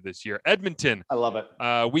going into this year. Edmonton. I love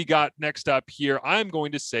it. We got next up here, I'm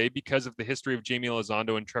going to say, because of the history of Jamie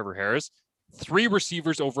Elizondo and Trevor Harris, 3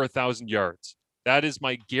 receivers over 1,000 yards. That is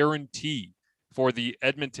my guarantee for the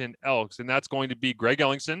Edmonton Elks. And that's going to be Greg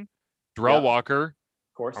Ellingson, Darrell Walker,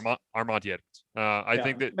 of course, Armonte Edmonds. I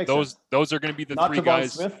think that those are going to be the Not 3 Tavon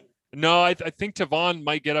guys. Smith? No, I think Tavon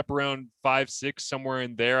might get up around 5-6, somewhere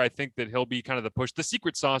in there. I think that he'll be kind of the push. The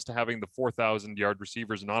secret sauce to having the 4,000-yard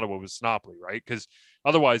receivers in Ottawa was Snopley, right? Because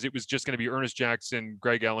otherwise it was just going to be Ernest Jackson,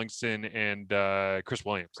 Greg Ellingson, and Chris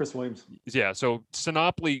Williams. Yeah, so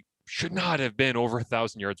Snopley should not have been over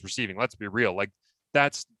 1,000 yards receiving. Let's be real. Like,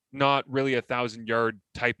 that's not really a 1,000-yard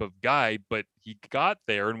type of guy, but he got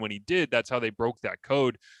there. And when he did, that's how they broke that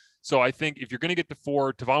code. So I think if you're going to get to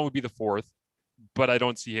 4, Tavon would be the 4th, but I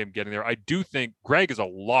don't see him getting there. I do think Greg is a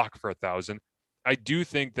lock for 1,000. I do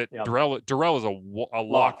think that Darrell is a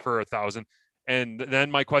lock for 1,000. And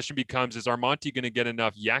then my question becomes, is Armonte going to get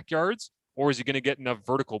enough yak yards, or is he going to get enough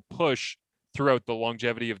vertical push throughout the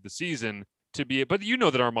longevity of the season to be, but you know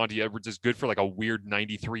that Armonte Edwards is good for like a weird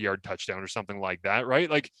 93-yard touchdown or something like that, right?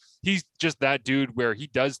 Like he's just that dude where he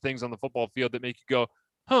does things on the football field that make you go,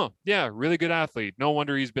 huh, yeah, really good athlete. No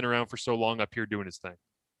wonder he's been around for so long up here doing his thing.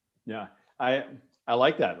 Yeah, I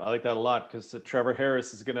like that. I like that a lot, because Trevor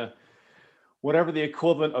Harris is going to, whatever the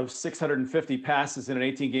equivalent of 650 passes in an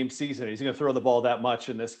 18-game season, he's going to throw the ball that much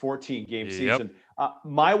in this 14-game season.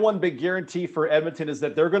 My one big guarantee for Edmonton is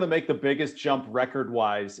that they're going to make the biggest jump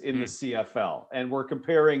record-wise in the CFL. And we're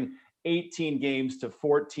comparing 18 games to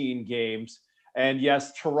 14 games. And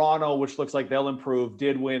yes, Toronto, which looks like they'll improve,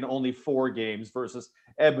 did win only 4 games versus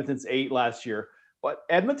Edmonton's 8 last year. But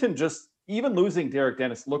Edmonton, just even losing Derek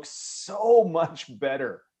Dennis, looks so much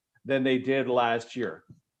better than they did last year.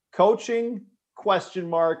 Coaching, question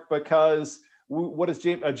mark, because what does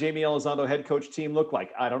a Jamie Elizondo head coach team look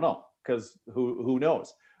like? I don't know, because who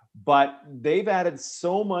knows? But they've added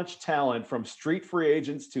so much talent from street free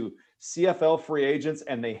agents to CFL free agents,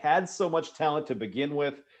 and they had so much talent to begin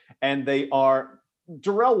with. And they are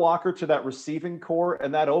Darrell Walker to that receiving core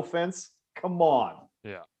and that offense. Come on.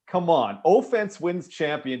 Yeah. Come on. Offense wins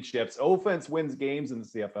championships. Offense wins games in the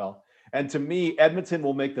CFL. And to me, Edmonton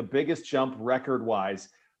will make the biggest jump record-wise.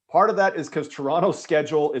 Part of that is because Toronto's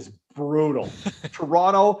schedule is brutal.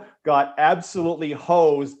 Toronto got absolutely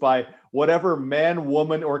hosed by whatever man,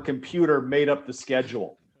 woman, or computer made up the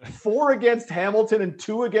schedule. 4 against Hamilton and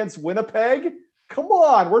 2 against Winnipeg? Come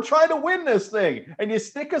on, we're trying to win this thing. And you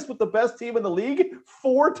stick us with the best team in the league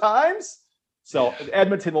 4 times? So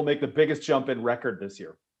Edmonton will make the biggest jump in record this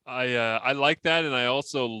year. I like that, and I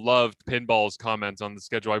also loved Pinball's comments on the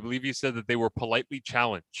schedule. I believe he said that they were politely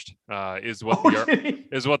challenged, is what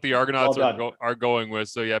the Argonauts are going with.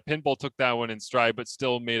 So yeah, Pinball took that one in stride, but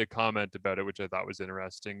still made a comment about it, which I thought was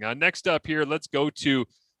interesting. Next up here, let's go to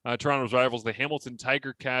Toronto's rivals, the Hamilton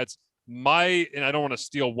Tiger Cats. And I don't want to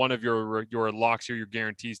steal one of your locks here, your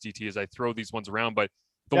guarantees, DT, as I throw these ones around, but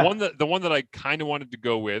the one that I kind of wanted to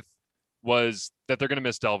go with was that they're going to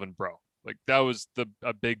miss Delvin Breaux. Like that was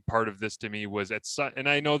a big part of this to me was and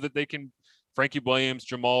I know that they can Frankie Williams,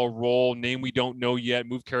 Jamal roll, name we don't know yet,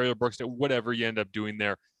 move Carrier Brooks to whatever you end up doing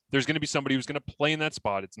there. there's going to be somebody who's going to play in that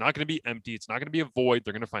spot. It's not going to be empty. It's not going to be a void.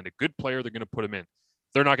 They're going to find a good player. They're going to put him in.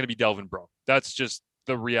 They're not going to be Delvin Breaux. That's just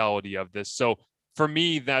the reality of this. So for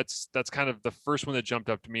me, that's kind of the first one that jumped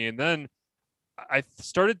up to me. And then I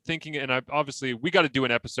started thinking, and we got to do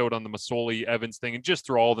an episode on the Masoli Evans thing and just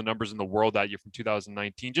throw all the numbers in the world at you from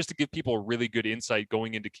 2019, just to give people a really good insight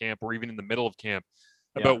going into camp or even in the middle of camp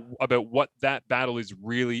about what that battle is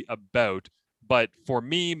really about. But for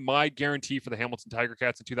me, my guarantee for the Hamilton Tiger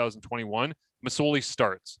Cats in 2021, Masoli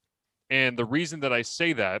starts. And the reason that I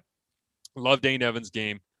say that, love Dane Evans'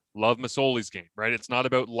 game, love Masoli's game, right? It's not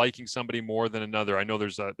about liking somebody more than another. I know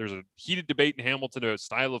there's a heated debate in Hamilton about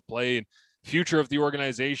style of play and future of the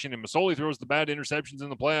organization, and Masoli throws the bad interceptions in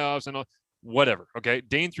the playoffs and whatever. Okay,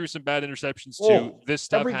 Dane threw some bad interceptions too. This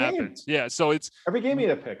stuff happens. Yeah, so it's every game he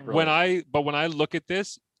had a pick. Really. When I look at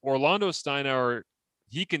this, Orlando Steinauer,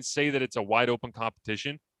 he can say that it's a wide open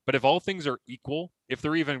competition, but if all things are equal, if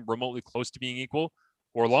they're even remotely close to being equal,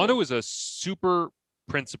 Orlando is a super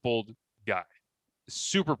principled guy,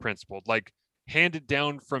 super principled, like handed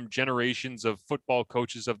down from generations of football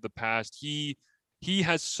coaches of the past. He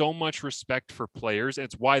has so much respect for players, and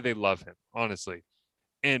it's why they love him, honestly.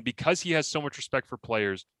 And because he has so much respect for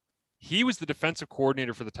players, he was the defensive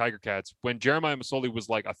coordinator for the Tiger Cats when Jeremiah Masoli was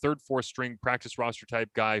like a third, fourth string practice roster type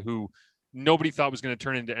guy who nobody thought was going to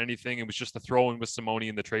turn into anything. It was just a throw in with Simone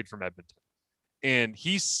in the trade from Edmonton. And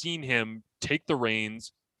he's seen him take the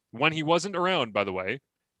reins when he wasn't around, by the way,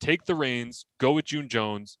 take the reins, go with June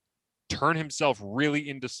Jones, turn himself really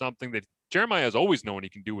into something that Jeremiah has always known he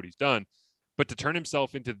can do what he's done. But to turn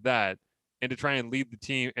himself into that and to try and lead the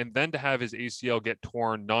team and then to have his ACL get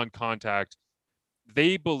torn, non-contact,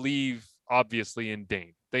 they believe obviously in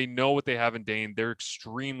Dane. They know what they have in Dane. They're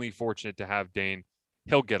extremely fortunate to have Dane.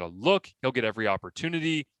 He'll get a look. He'll get every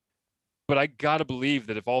opportunity. But I got to believe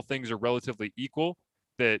that if all things are relatively equal,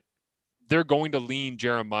 that they're going to lean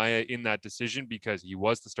Jeremiah in that decision because he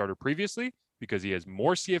was the starter previously, because he has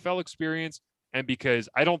more CFL experience, and because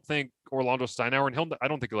I don't think Orlando Steinauer, and I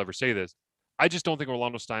don't think he'll ever say this, I just don't think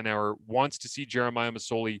Orlando Steinauer wants to see Jeremiah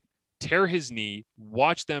Masoli tear his knee,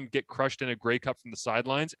 watch them get crushed in a Grey Cup from the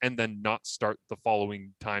sidelines, and then not start the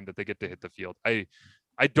following time that they get to hit the field.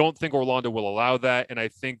 I don't think Orlando will allow that, and I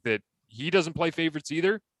think that he doesn't play favorites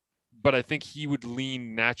either, but I think he would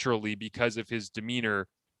lean naturally because of his demeanor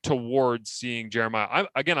towards seeing Jeremiah.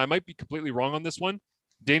 I might be completely wrong on this one.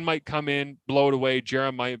 Dane might come in, blow it away.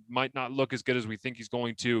 Jeremiah might not look as good as we think he's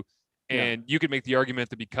going to. And you could make the argument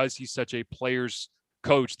that because he's such a player's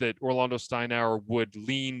coach that Orlando Steinauer would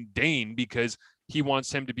lean Dane because he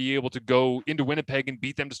wants him to be able to go into Winnipeg and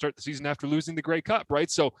beat them to start the season after losing the Grey Cup,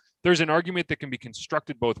 right? So there's an argument that can be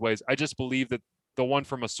constructed both ways. I just believe that the one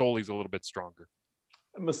for Masoli is a little bit stronger.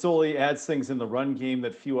 Masoli adds things in the run game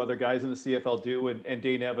that few other guys in the CFL do, and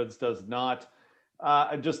Dane Evans does not.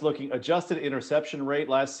 I'm just looking, adjusted interception rate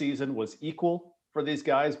last season was equal for these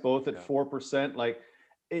guys, both at 4%. Like,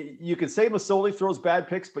 you could say Masoli throws bad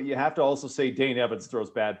picks, but you have to also say Dane Evans throws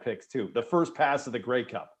bad picks too. The first pass of the Grey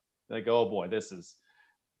Cup, like, oh boy, this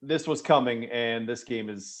was coming, and this game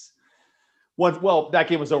is that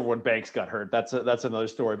game was over when Banks got hurt. That's another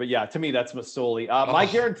story. But yeah, to me, that's Masoli. My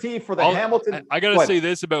guarantee for the Hamilton. I got to say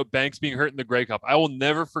this about Banks being hurt in the Grey Cup. I will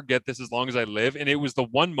never forget this as long as I live. And it was the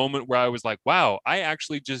one moment where I was like, wow, I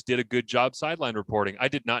actually just did a good job sideline reporting. I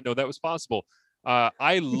did not know that was possible.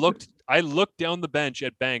 I looked down the bench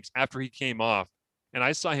at Banks after he came off, and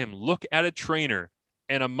I saw him look at a trainer,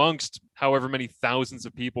 and amongst however many thousands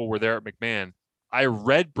of people were there at McMahon, I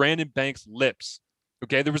read Brandon Banks' lips.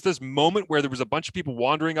 Okay, there was this moment where there was a bunch of people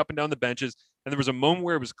wandering up and down the benches, and there was a moment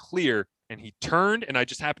where it was clear, and he turned, and I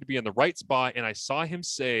just happened to be in the right spot, and I saw him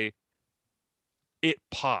say, "It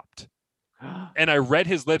popped." And I read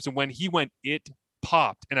his lips, and when he went, "It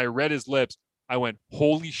popped," and I read his lips, I went,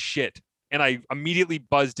 "Holy shit." And I immediately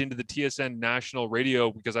buzzed into the TSN national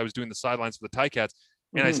radio because I was doing the sidelines for the Ticats.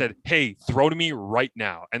 And I said, hey, throw to me right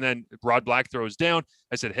now. And then Rod Black throws down.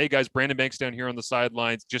 I said, hey, guys, Brandon Banks down here on the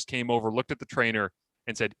sidelines just came over, looked at the trainer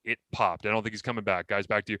and said, "It popped. I don't think he's coming back. Guys,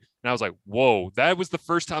 back to you." And I was like, whoa, that was the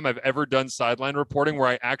first time I've ever done sideline reporting where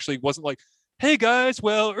I actually wasn't like, hey guys,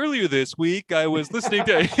 well, earlier this week I was listening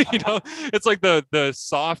to, it's like the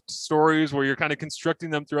soft stories where you're kind of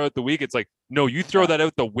constructing them throughout the week. It's like, no, you throw that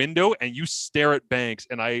out the window and you stare at Banks.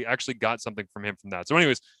 And I actually got something from him from that. So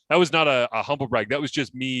anyways, that was not a humble brag. That was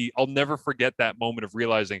just me. I'll never forget that moment of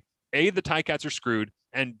realizing A, the Ticats are screwed,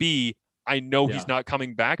 and B, I know he's not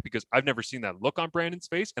coming back because I've never seen that look on Brandon's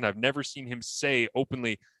face. And I've never seen him say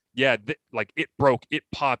openly, like it broke, it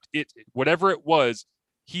popped, whatever it was.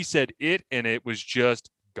 He said it, and it was just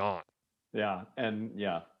gone. Yeah. And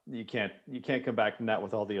you can't come back from that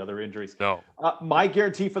with all the other injuries. No. My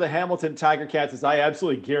guarantee for the Hamilton Tiger Cats is I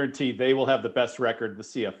absolutely guarantee they will have the best record in the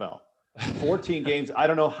CFL. 14 games. I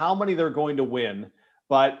don't know how many they're going to win,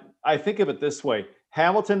 but I think of it this way.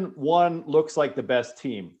 Hamilton, 1, looks like the best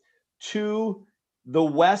team. 2, the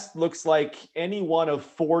West looks like any one of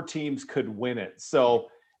 4 teams could win it. So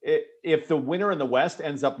if the winner in the West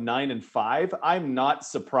ends up 9-5, I'm not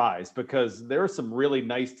surprised because there are some really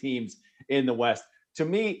nice teams in the West. To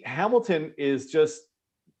me, Hamilton is just,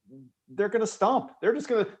 they're going to stomp. They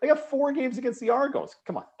got 4 games against the Argos.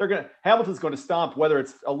 Come on. Hamilton's going to stomp, whether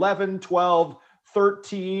it's 11, 12,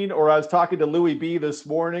 13, or I was talking to Louis B this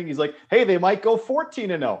morning. He's like, hey, they might go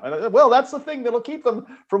 14-0. And well, that's the thing that'll keep them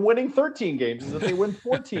from winning 13 games is that they win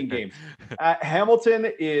 14 games.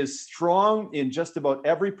 Hamilton is strong in just about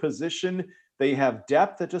every position. They have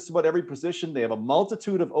depth at just about every position. They have a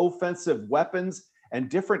multitude of offensive weapons and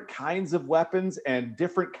different kinds of weapons and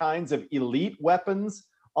different kinds of elite weapons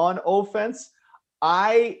on offense.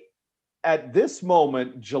 At this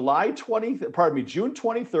moment, June 23rd,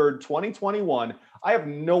 2021, I have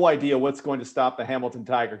no idea what's going to stop the Hamilton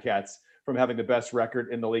Tiger Cats from having the best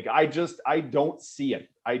record in the league. I don't see it.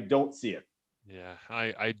 I don't see it. Yeah,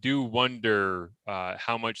 I do wonder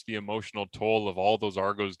how much the emotional toll of all those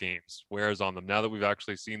Argos games wears on them now that we've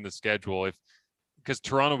actually seen the schedule. Because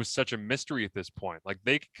Toronto was such a mystery at this point. Like,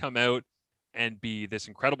 they could come out and be this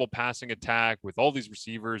incredible passing attack with all these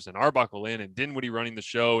receivers and Arbuckle in and Dinwiddie running the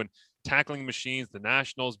show and tackling machines, the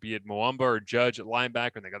Nationals, be it Moamba or Judge at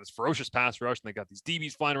linebacker, and they got this ferocious pass rush and they got these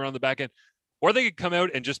DBs flying around the back end. Or they could come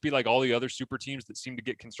out and just be like all the other super teams that seem to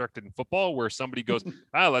get constructed in football, where somebody goes,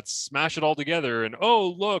 let's smash it all together. And, oh,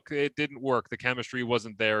 look, it didn't work. The chemistry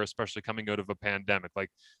wasn't there, especially coming out of a pandemic.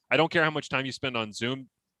 Like, I don't care how much time you spend on Zoom.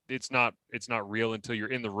 It's not real until you're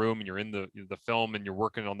in the room and you're in the film and you're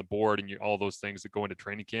working on the board and all those things that go into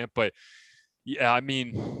training camp. But yeah, I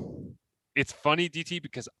mean, it's funny, DT,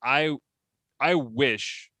 because I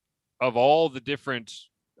wish, of all the different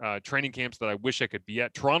training camps that I wish I could be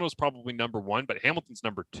at, Toronto's probably number 1, but Hamilton's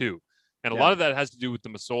number 2. And a lot of that has to do with the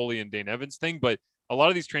Masoli and Dane Evans thing. But a lot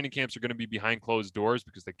of these training camps are going to be behind closed doors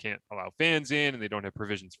because they can't allow fans in and they don't have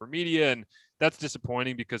provisions for media. And that's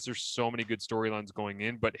disappointing because there's so many good storylines going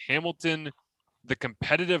in. But Hamilton, the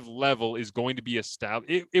competitive level is going to be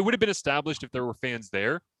established. It would have been established if there were fans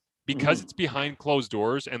there. Because it's behind closed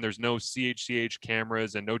doors and there's no CHCH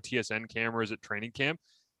cameras and no TSN cameras at training camp,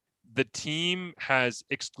 the team has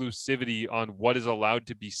exclusivity on what is allowed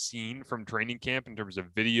to be seen from training camp in terms of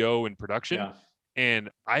video and production. Yeah. And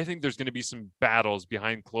I think there's going to be some battles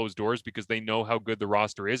behind closed doors because they know how good the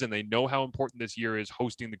roster is and they know how important this year is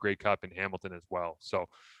hosting the Grey Cup in Hamilton as well. So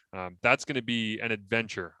that's going to be an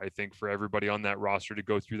adventure, I think, for everybody on that roster to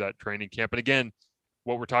go through that training camp. And again,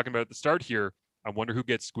 what we're talking about at the start here, I wonder who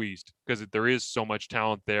gets squeezed because there is so much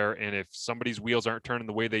talent there. And if somebody's wheels aren't turning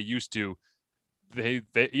the way they used to, they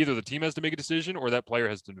either the team has to make a decision or that player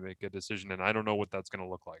has to make a decision. And I don't know what that's going to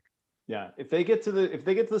look like. Yeah. If they get to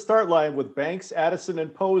the start line with Banks, Addison,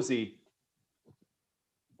 and Posey,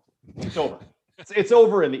 it's over. It's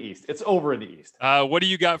over in the East. It's over in the East. What do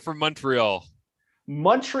you got for Montreal?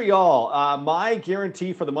 Montreal, my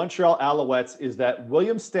guarantee for the Montreal Alouettes is that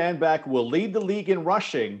William Stanback will lead the league in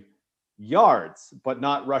rushing yards, but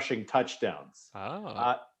not rushing touchdowns.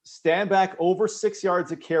 Stanback over 6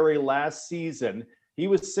 yards a carry last season. He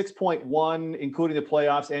was 6.1, including the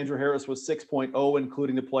playoffs. Andrew Harris was 6.0,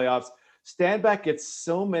 including the playoffs. Stanback gets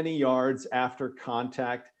so many yards after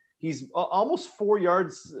contact. He's almost 4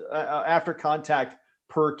 yards after contact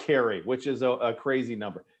per carry, which is a crazy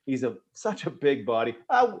number. He's such a big body.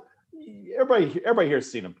 Everybody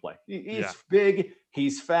here's seen him play. He's big.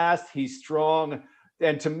 He's fast. He's strong.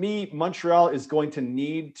 And to me, Montreal is going to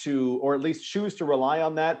need to, or at least choose to rely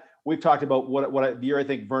on that. We've talked about what year I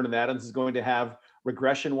think Vernon Adams is going to have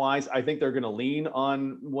regression-wise. I think they're going to lean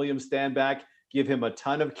on William Stanback, give him a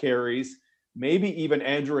ton of carries, maybe even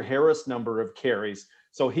Andrew Harris number of carries.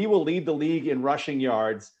 So he will lead the league in rushing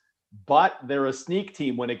yards, but they're a sneak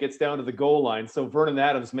team when it gets down to the goal line. So Vernon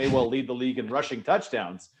Adams may well lead the league in rushing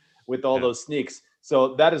touchdowns with all those sneaks.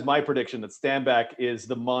 So that is my prediction, that Stanback is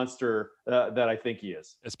the monster that I think he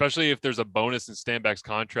is. Especially if there's a bonus in Stanback's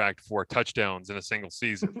contract for touchdowns in a single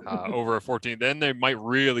season over a 14, then they might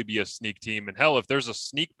really be a sneak team. And hell, if there's a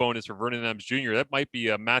sneak bonus for Vernon Adams Jr., that might be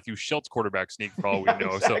a Matthew Schultz quarterback sneak for all we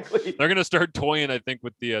know. Exactly. So they're going to start toying, I think,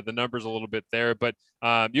 with the numbers a little bit there. But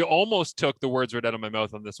you almost took the words right out of my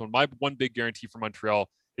mouth on this one. My one big guarantee for Montreal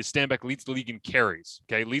is Stanback leads the league in carries.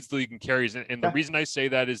 Okay, leads the league in carries. And the reason I say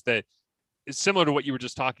that is that it's similar to what you were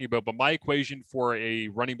just talking about, but my equation for a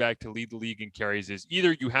running back to lead the league in carries is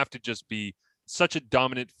either you have to just be such a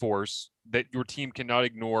dominant force that your team cannot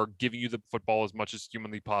ignore giving you the football as much as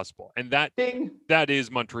humanly possible. And that is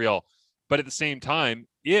Montreal. But at the same time,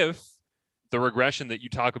 if the regression that you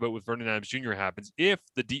talk about with Vernon Adams Jr. happens, if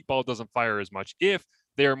the deep ball doesn't fire as much, if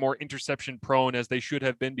they are more interception prone as they should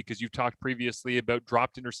have been, because you've talked previously about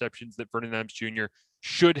dropped interceptions that Vernon Adams Jr.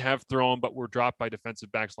 should have thrown, but were dropped by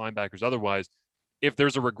defensive backs, linebackers, otherwise. If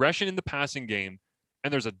there's a regression in the passing game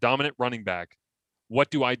and there's a dominant running back, what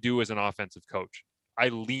do I do as an offensive coach? I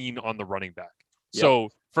lean on the running back. Yep. So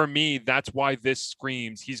for me, that's why this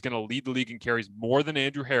screams he's going to lead the league in carries more than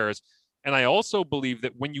Andrew Harris. And I also believe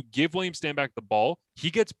that when you give William Stanback the ball, he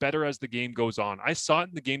gets better as the game goes on. I saw it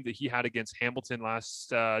in the game that he had against Hamilton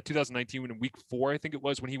last 2019 in week 4, I think it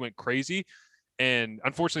was, when he went crazy. And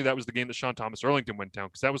unfortunately, that was the game that Sean Thomas Erlington went down,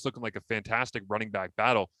 because that was looking like a fantastic running back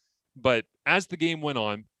battle. But as the game went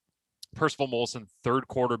on, Percival Molson, third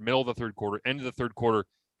quarter, middle of the third quarter, end of the third quarter,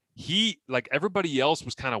 he, like everybody else,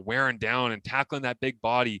 was kind of wearing down and tackling that big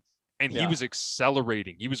body. And he was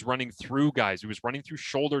accelerating. He was running through guys. He was running through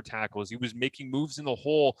shoulder tackles. He was making moves in the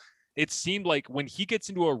hole. It seemed like when he gets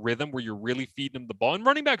into a rhythm where you're really feeding him the ball, and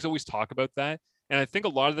running backs always talk about that. And I think a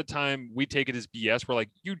lot of the time we take it as BS. We're like,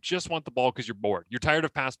 you just want the ball because you're bored. You're tired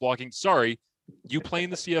of pass blocking. Sorry, you play in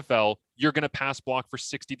the CFL. You're going to pass block for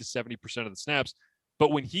 60 to 70% of the snaps.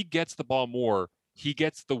 But when he gets the ball more, he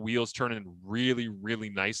gets the wheels turning really, really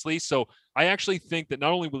nicely. So I actually think that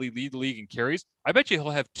not only will he lead the league in carries, I bet you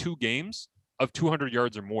he'll have 2 games of 200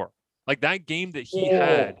 yards or more. Like that game that he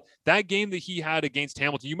had against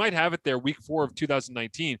Hamilton, you might have it there week 4 of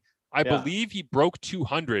 2019. I believe he broke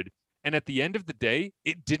 200. And at the end of the day,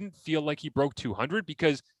 it didn't feel like he broke 200,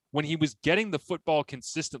 because when he was getting the football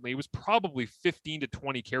consistently, it was probably 15 to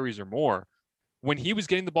 20 carries or more. When he was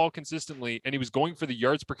getting the ball consistently and he was going for the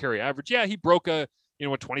yards per carry average, he broke a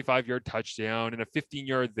 25-yard touchdown and a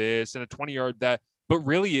 15-yard this and a 20-yard that. But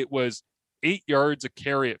really, it was 8 yards a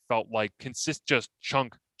carry. It felt like just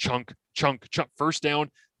chunk. First down,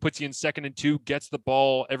 puts you in 2nd and 2, gets the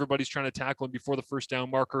ball. Everybody's trying to tackle him before the first down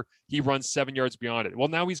marker. He runs 7 yards beyond it. Well,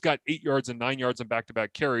 now he's got 8 yards and 9 yards on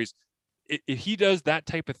back-to-back carries. If he does that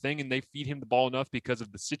type of thing and they feed him the ball enough because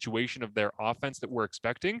of the situation of their offense that we're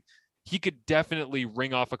expecting, he could definitely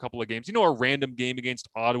ring off a couple of games. A random game against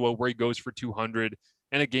Ottawa where he goes for 200,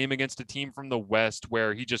 and a game against a team from the West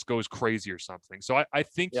where he just goes crazy or something. So I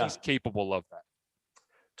think he's capable of that.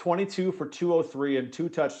 22 for 203 and 2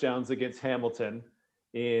 touchdowns against Hamilton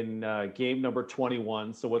in game number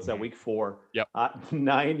 21. So what's that, week 4? Yep.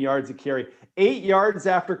 9 yards a carry, 8 yards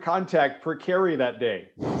after contact per carry that day.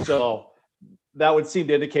 So that would seem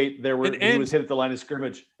to indicate he was hit at the line of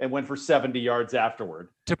scrimmage and went for 70 yards afterward.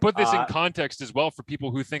 To put this in context as well, for people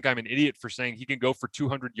who think I'm an idiot for saying he can go for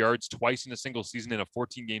 200 yards twice in a single season in a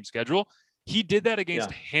 14-game schedule, he did that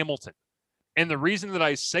against Hamilton. And the reason that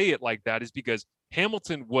I say it like that is because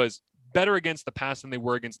Hamilton was better against the pass than they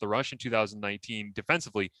were against the rush in 2019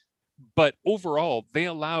 defensively. But overall, they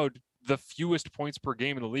allowed the fewest points per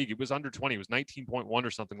game in the league. It was under 20. It was 19.1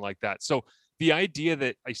 or something like that. So the idea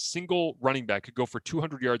that a single running back could go for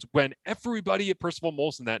 200 yards when everybody at Percival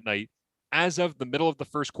Molson that night, as of the middle of the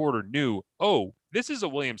first quarter, knew, this is a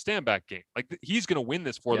William Stanback game. Like, he's going to win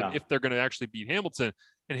this for them if they're going to actually beat Hamilton.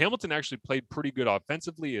 And Hamilton actually played pretty good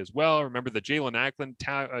offensively as well. Remember the Jalen Ackland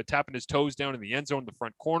tapping his toes down in the end zone in the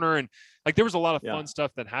front corner. And there was a lot of fun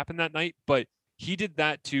stuff that happened that night, but he did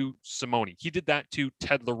that to Simone. He did that to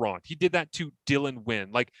Ted Laurent. He did that to Dylan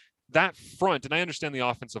Wynn. Like that front, and I understand the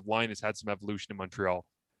offensive line has had some evolution in Montreal,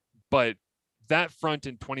 but that front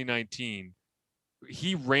in 2019,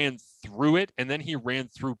 he ran through it, and then he ran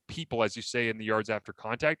through people, as you say, in the yards after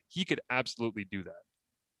contact. He could absolutely do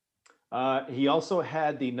that. He also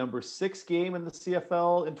had the number 6 game in the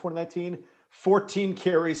CFL in 2019, 14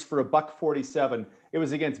 carries for $147. It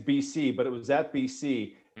was against BC, but it was at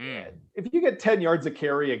BC. If you get 10 yards a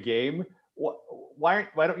carry a game, why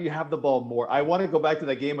don't you have the ball more? I want to go back to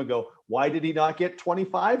that game and go, why did he not get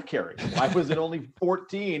 25 carries? Why was it only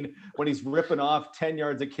 14 when he's ripping off 10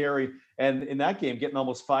 yards a carry? And in that game, getting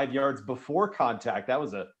almost 5 yards before contact, that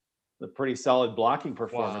was a pretty solid blocking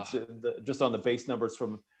performance. Wow. Just on the base numbers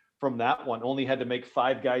from that one. Only had to make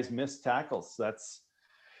 5 guys miss tackles.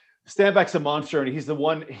 Stanback's a monster, and he's the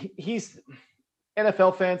one. He's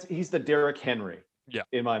NFL fans. He's the Derrick Henry.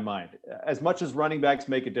 In my mind, as much as running backs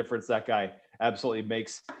make a difference, that guy absolutely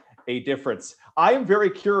makes a difference. I am very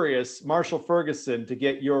curious, Marshall Ferguson, to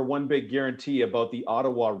get your one big guarantee about the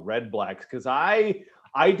Ottawa Red Blacks, because I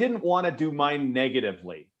didn't want to do mine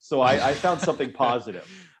negatively, so I found something positive.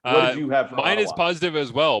 What did you have for mine? Ottawa? Is positive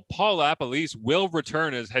as well. Paul LaPolice will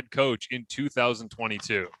return as head coach in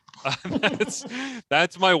 2022.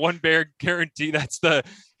 That's my one bear guarantee. That's the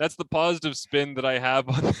positive spin that I have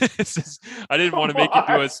on this. I didn't want to make it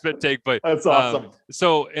to a spit take, but that's awesome.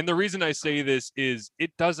 And the reason I say this is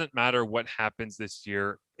it doesn't matter what happens this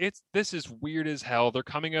year. This is weird as hell. They're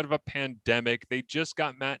coming out of a pandemic. They just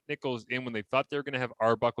got Matt Nichols in when they thought they were going to have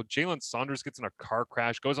Arbuckle. Jalen Saunders gets in a car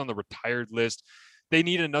crash, goes on the retired list. They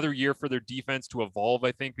need another year for their defense to evolve,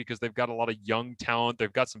 I think, because they've got a lot of young talent.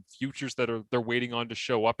 They've got some futures that they're waiting on to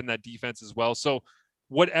show up in that defense as well. So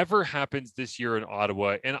whatever happens this year in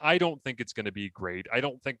Ottawa, and I don't think it's going to be great. I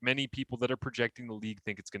don't think many people that are projecting the league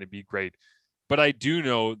think it's going to be great. But I do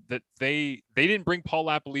know that they didn't bring Paul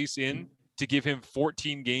LaPolice in to give him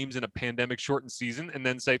 14 games in a pandemic shortened season and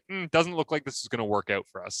then say, doesn't look like this is going to work out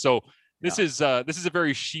for us. So this is a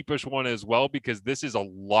very sheepish one as well, because this is a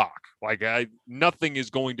lock. Like nothing is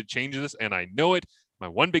going to change this, and I know it. My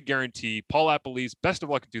one big guarantee, Paul LaPolice, best of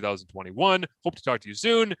luck in 2021. Hope to talk to you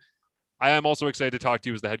soon. I am also excited to talk to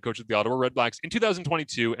you as the head coach of the Ottawa Redblacks in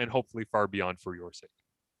 2022 and hopefully far beyond for your sake.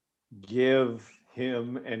 Give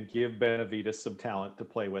him and give Benavides some talent to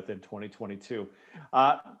play with in 2022.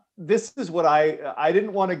 This is what I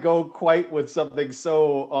didn't want to go quite with something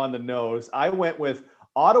so on the nose. I went with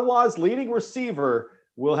Ottawa's leading receiver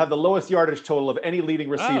will have the lowest yardage total of any leading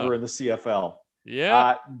receiver in the CFL.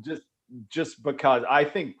 Yeah. Just because I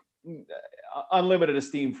think unlimited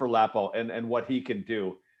esteem for Lapo and what he can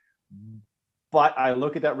do. But I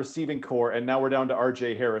look at that receiving core, and now we're down to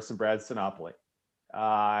RJ Harris and Brad Sinopoli.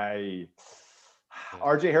 RJ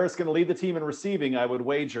Harris is going to lead the team in receiving, I would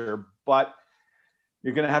wager, but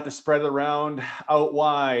you're going to have to spread it around out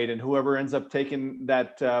wide, and whoever ends up taking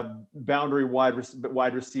that boundary wide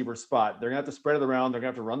receiver spot, they're going to have to spread it around. They're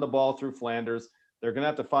going to have to run the ball through Flanders. They're going to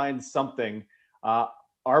have to find something.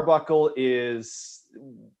 Arbuckle's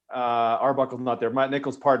not there. Matt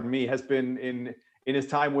Nichols, pardon me, has been in his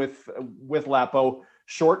time with Lapo,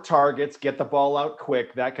 short targets, get the ball out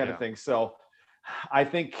quick, that kind of thing. So I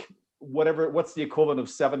think what's the equivalent of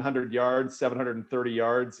 700 yards, 730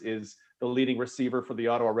 yards is the leading receiver for the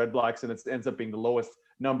Ottawa Redblacks, and it ends up being the lowest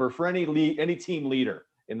number for any team leader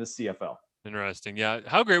in the CFL. Interesting. Yeah.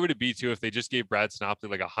 How great would it be too if they just gave Brad Sinopoli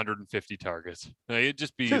like 150 targets? It'd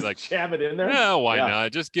just be like jam it in there. Yeah, why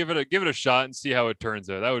not? Just give it a shot and see how it turns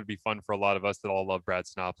out. That would be fun for a lot of us that all love Brad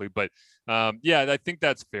Sinopoli. But I think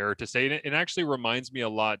that's fair to say. It actually reminds me a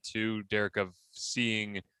lot too, Derek, of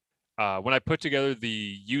seeing when I put together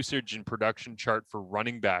the usage and production chart for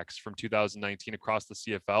running backs from 2019 across the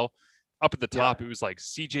CFL. Up at the top, it was like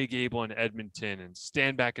CJ Gable in Edmonton and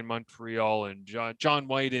Stanback in Montreal and John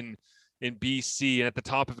White in BC. And at the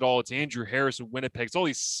top of it all, it's Andrew Harris in Winnipeg. It's all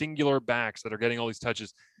these singular backs that are getting all these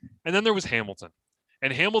touches. And then there was Hamilton.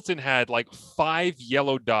 And Hamilton had like 5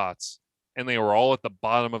 yellow dots, and they were all at the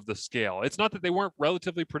bottom of the scale. It's not that they weren't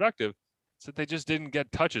relatively productive. It's that they just didn't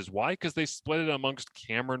get touches. Why? Because they split it amongst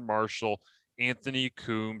Cameron Marshall, Anthony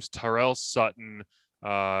Coombs, Tyrell Sutton.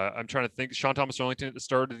 I'm trying to think. Sean Thomas Arlington at the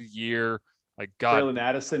start of the year. Braylon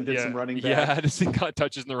Addison did some running back. Yeah, Addison got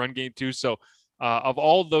touches in the run game too. So of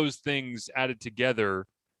all those things added together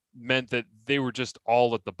meant that they were just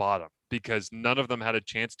all at the bottom because none of them had a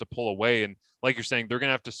chance to pull away. And like you're saying, they're going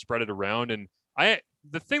to have to spread it around. And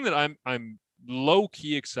the thing that I'm low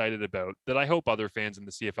key excited about that I hope other fans in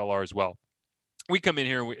the CFL are as well. We come in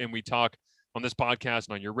here and we talk on this podcast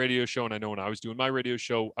and on your radio show. And I know when I was doing my radio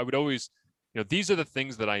show, I would always, these are the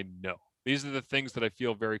things that I know. These are the things that I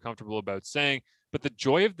feel very comfortable about saying. But the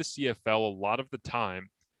joy of the CFL a lot of the time,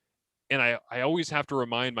 and I always have to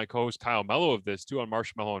remind my co-host Kyle Mello of this too on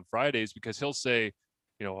Marshmallow on Fridays, because he'll say,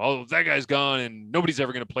 oh, that guy's gone and nobody's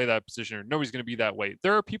ever going to play that position or nobody's going to be that way.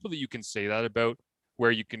 There are people that you can say that about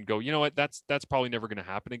where you can go, you know what, that's probably never going to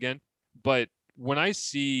happen again. But when I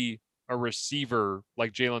see a receiver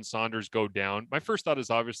like Jalen Saunders go down, my first thought is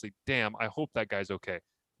obviously, damn, I hope that guy's okay.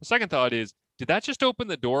 The second thought is, did that just open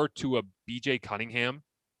the door to a BJ Cunningham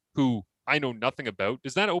who I know nothing about?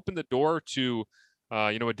 Does that open the door to,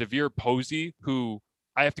 a DeVere Posey who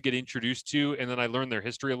I have to get introduced to, and then I learn their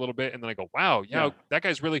history a little bit, and then I go, wow, that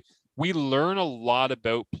guy's really, we learn a lot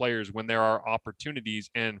about players when there are opportunities.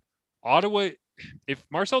 And Ottawa, if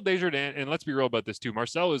Marcel Desjardins, and let's be real about this too,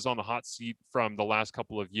 Marcel is on the hot seat from the last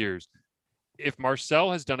couple of years. If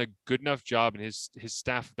Marcel has done a good enough job and his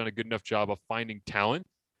staff have done a good enough job of finding talent,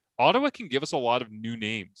 Ottawa can give us a lot of new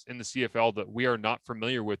names in the CFL that we are not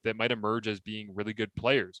familiar with that might emerge as being really good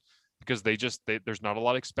players because there's not a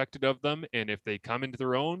lot expected of them. And if they come into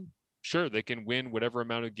their own, sure, they can win whatever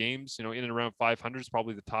amount of games, in and around 500 is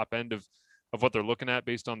probably the top end of what they're looking at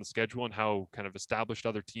based on the schedule and how kind of established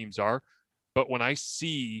other teams are. But when I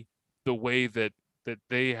see the way that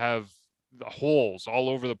they have the holes all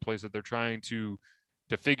over the place that they're trying to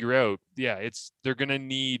figure out. Yeah, they're going to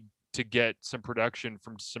need to get some production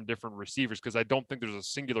from some different receivers, because I don't think there's a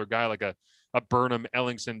singular guy like a Burnham,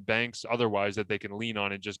 Ellingson, Banks otherwise that they can lean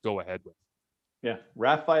on and just go ahead with. Yeah,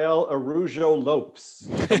 Rafael Araujo Lopes,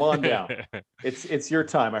 come on down. It's your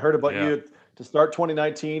time. I heard about you to start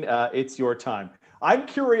 2019. It's your time. I'm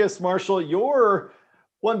curious, Marshall, your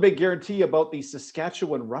one big guarantee about the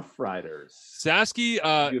Saskatchewan Roughriders.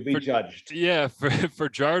 Sasky, you'd be judged. Yeah,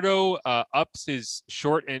 Fajardo ups his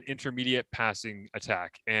short and intermediate passing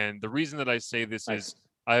attack, and the reason that I say this is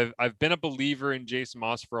I've been a believer in Jason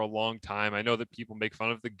Maas for a long time. I know that people make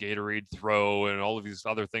fun of the Gatorade throw and all of these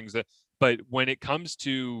other things, but when it comes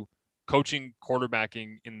to coaching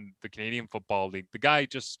quarterbacking in the Canadian Football League, the guy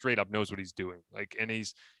just straight up knows what he's doing. Like, and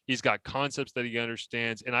he's got concepts that he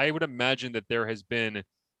understands. And I would imagine that there has been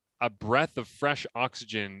a breath of fresh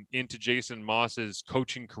oxygen into Jason Maas's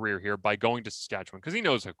coaching career here by going to Saskatchewan, because he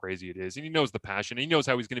knows how crazy it is, and he knows the passion, and he knows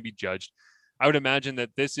how he's going to be judged. I would imagine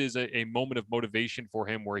that this is a moment of motivation for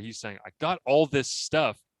him where he's saying, I got all this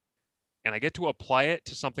stuff and I get to apply it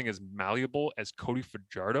to something as malleable as Cody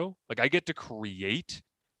Fajardo. Like, I get to create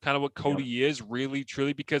kind of what Cody is really,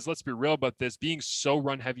 truly, because let's be real about this, being so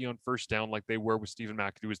run heavy on first down like they were with Stephen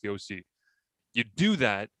McAdoo as the OC. You do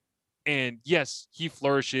that, and yes, he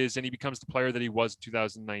flourishes and he becomes the player that he was in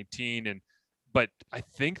 2019. But I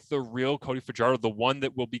think the real Cody Fajardo, the one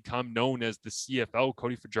that will become known as the CFL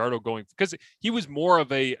Cody Fajardo, going, because he was more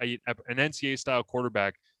of an NCAA style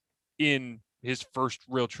quarterback in his first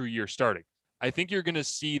real true year starting. I think you're going to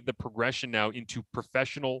see the progression now into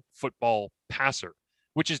professional football passer,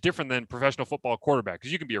 which is different than professional football quarterback,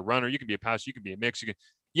 because you can be a runner, you can be a passer, you can be a mix.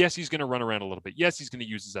 Yes, he's going to run around a little bit. Yes, he's going to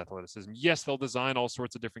use his athleticism. Yes, they'll design all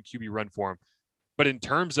sorts of different QB run for him. But in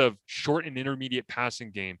terms of short and intermediate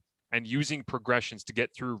passing game and using progressions to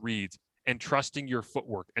get through reads and trusting your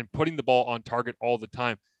footwork and putting the ball on target all the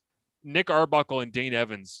time, Nick Arbuckle and Dane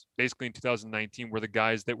Evans, basically in 2019, were the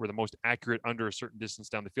guys that were the most accurate under a certain distance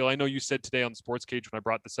down the field. I know you said today on the Sports Cage when I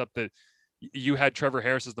brought this up that you had Trevor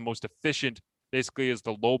Harris as the most efficient, basically as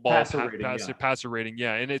the low ball passer rating.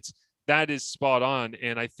 Yeah. And that is spot on.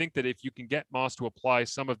 And I think that if you can get Maas to apply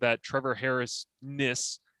some of that Trevor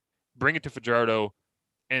Harris-ness, bring it to Fajardo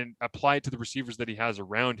and apply it to the receivers that he has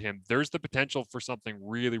around him, there's the potential for something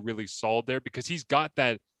really, really solid there, because he's got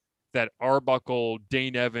that Arbuckle,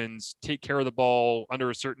 Dane Evans, take care of the ball under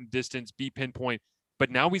a certain distance, be pinpoint.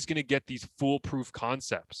 But now he's going to get these foolproof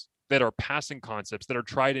concepts that are passing concepts that are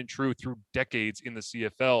tried and true through decades in the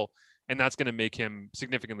CFL. And that's going to make him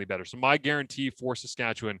significantly better. So my guarantee for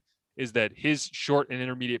Saskatchewan is that his short and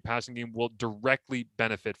intermediate passing game will directly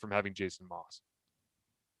benefit from having Jason Maas.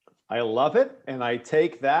 I love it. And I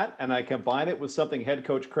take that and I combine it with something head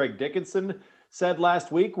coach Craig Dickinson said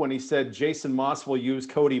last week when he said Jason Maas will use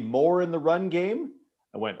Cody more in the run game.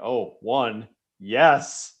 I went,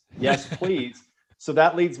 yes, please. So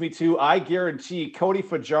that leads me to, I guarantee Cody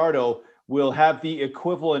Fajardo will have the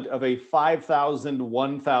equivalent of a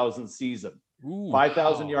 5,000-1,000 season.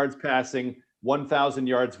 5,000 yards passing, 1,000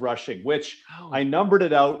 yards rushing, which I numbered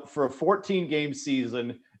it out for a 14-game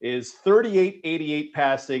season is 38-88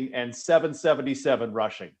 passing and 777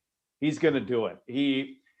 rushing. He's going to do it.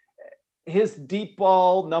 His deep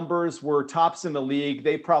ball numbers were tops in the league.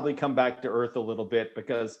 They probably come back to earth a little bit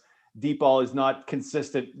because deep ball is not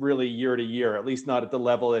consistent really year to year, at least not at the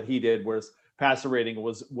level that he did, whereas passer rating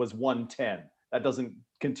was 110. That doesn't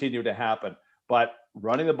continue to happen. But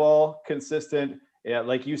running the ball consistent,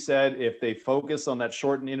 like you said, if they focus on that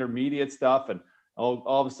short and intermediate stuff, and all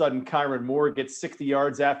of a sudden Kyron Moore gets 60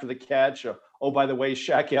 yards after the catch. By the way,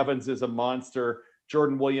 Shaq Evans is a monster.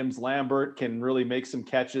 Jordan Williams-Lambert can really make some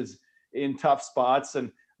catches in tough spots,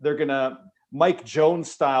 and they're going to, Mike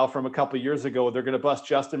Jones style from a couple of years ago, they're going to bust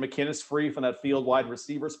Justin McInnes free from that field wide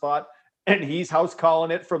receiver spot, and he's house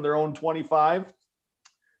calling it from their own 25.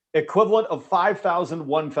 Equivalent of 5,000,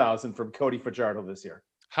 1,000 from Cody Fajardo this year.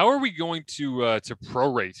 How are we going to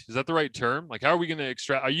prorate? Is that the right term? Like, how are we going to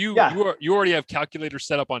extract? You already have calculators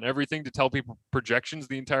set up on everything to tell people projections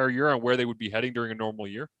the entire year on where they would be heading during a normal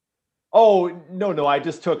year? Oh, no. I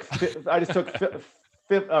just took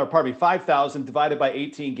 5,000 divided by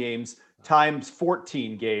 18 games times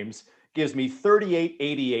 14 games gives me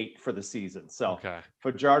 38-88 for the season. So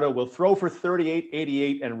Fajardo will throw for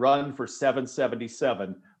 38-88 and run for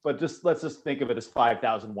 777. But let's just think of it as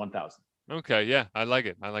 5,000, 1,000. Okay, yeah, I like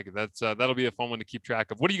it. That's that'll be a fun one to keep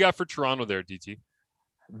track of. What do you got for Toronto there, DT?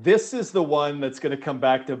 This is the one that's going to come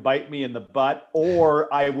back to bite me in the butt,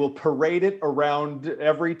 or I will parade it around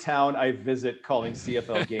every town I visit calling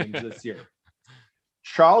CFL games this year.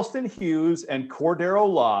 Charleston Hughes and Cordero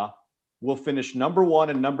Law will finish number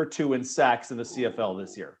 1 and number 2 in sacks in the CFL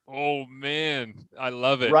this year. Oh man, I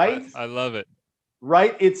love it. Right? I love it.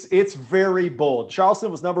 Right? It's very bold.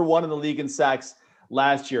 Charleston was number 1 in the league in sacks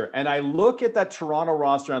last year. And I look at that Toronto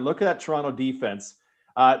roster and look at that Toronto defense.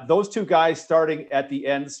 Those two guys starting at the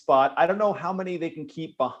end spot. I don't know how many they can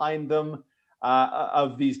keep behind them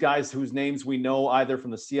of these guys whose names we know either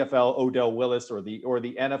from the CFL, Odell Willis, or the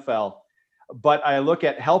NFL. But I look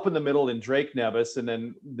at help in the middle in Drake Nevis and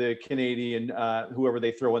then the Canadian, whoever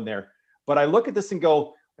they throw in there. But I look at this and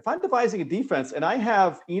go, if I'm devising a defense and I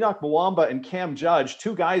have Enoch Mwamba and Cam Judge,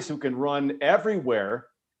 two guys who can run everywhere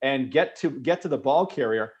and get to the ball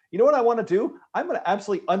carrier, you know what I want to do? I'm going to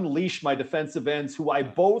absolutely unleash my defensive ends who I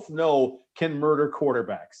both know can murder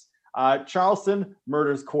quarterbacks. Charleston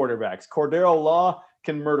murders quarterbacks. Cordero Law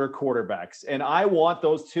can murder quarterbacks. And I want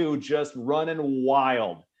those two just running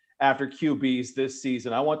wild after QBs this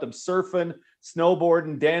season. I want them surfing,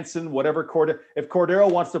 snowboarding, dancing, whatever. If Cordero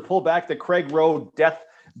wants to pull back the Craig Rowe death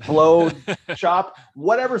blow chop,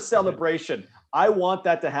 whatever celebration, I want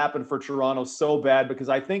that to happen for Toronto so bad because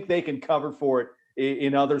I think they can cover for it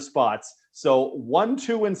in other spots. So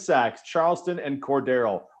 1-2 in sacks, Charleston and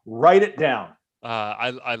Cordero. Write it down.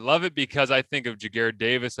 I love it because I think of Ja'Gared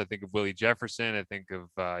Davis. I think of Willie Jefferson. I think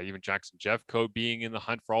of even Jackson Jeffcoat being in the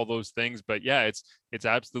hunt for all those things. But yeah, it's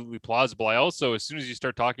absolutely plausible. I also, as soon as you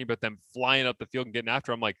start talking about them flying up the field and getting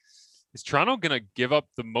after, I'm like, is Toronto going to give up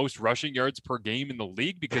the most rushing yards per game in the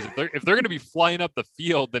league? Because if they're going to be flying up the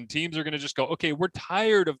field, then teams are going to just go, okay, we're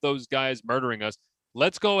tired of those guys murdering us.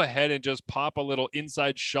 Let's go ahead and just pop a little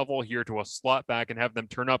inside shovel here to a slot back and have them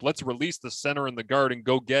turn up. Let's release the center and the guard and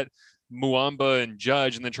go get Mwamba and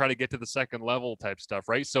Judge and then try to get to the second level type stuff,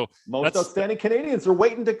 right? So most outstanding Canadians are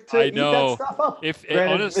waiting to eat that stuff up. If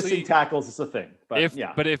Granted, honestly, missing tackles is a thing,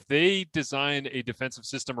 but if they design a defensive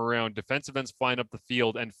system around defensive ends flying up the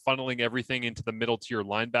field and funneling everything into the middle tier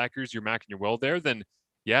linebackers, your Mac and your Will there, then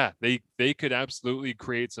yeah, they could absolutely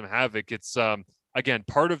create some havoc. It's again,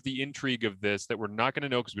 part of the intrigue of this that we're not going to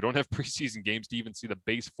know because we don't have preseason games to even see the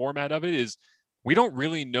base format of it is we don't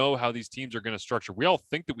really know how these teams are going to structure. We all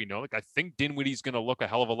think that we know. Like, I think Dinwiddie's going to look a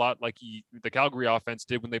hell of a lot like the Calgary offense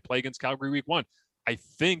did when they play against Calgary week 1. I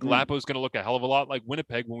think Lapo's going to look a hell of a lot like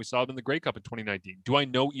Winnipeg when we saw them in the Grey Cup in 2019. Do I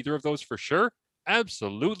know either of those for sure?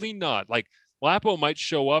 Absolutely not. Like, Lapo might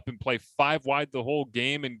show up and play 5 wide the whole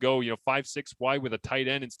game and go, 5-6 wide with a tight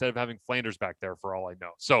end instead of having Flanders back there for all I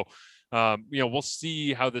know. So, we'll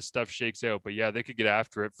see how this stuff shakes out. But yeah, they could get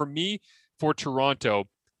after it. For me, for Toronto,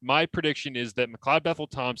 my prediction is that McLeod Bethel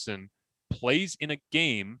Thompson plays in a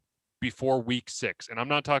game before week 6. And I'm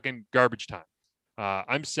not talking garbage time.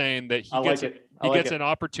 I'm saying that he gets an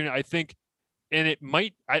opportunity. I think, and it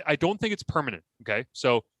might, I don't think it's permanent. Okay.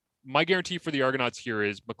 So my guarantee for the Argonauts here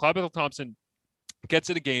is McLeod Bethel Thompson gets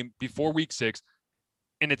in a game before week 6.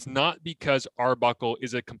 And it's not because Arbuckle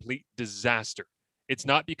is a complete disaster. It's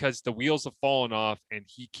not because the wheels have fallen off and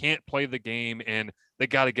he can't play the game and they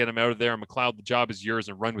got to get him out of there. And McLeod, the job is yours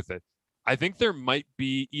and run with it. I think there might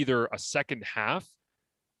be either a second half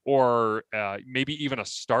or maybe even a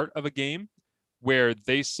start of a game where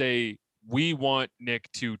they say, we want Nick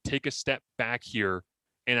to take a step back here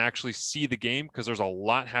and actually see the game because there's a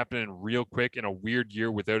lot happening real quick in a weird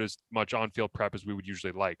year without as much on-field prep as we would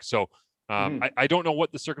usually like. So I don't know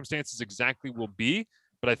what the circumstances exactly will be,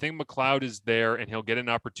 but I think McLeod is there and he'll get an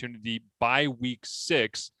opportunity by week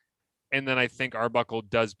 6. And then I think Arbuckle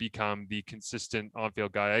does become the consistent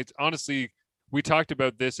on-field guy. Honestly, we talked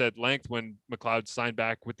about this at length when McLeod signed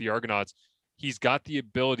back with the Argonauts. He's got the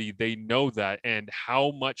ability. They know that. And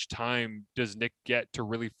how much time does Nick get to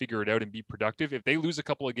really figure it out and be productive? If they lose a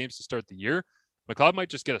couple of games to start the year, McLeod might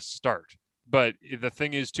just get a start. But the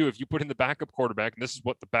thing is, too, if you put in the backup quarterback, and this is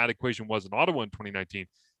what the bad equation was in Ottawa in 2019,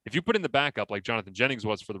 if you put in the backup like Jonathan Jennings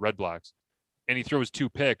was for the Red Blacks, and he throws 2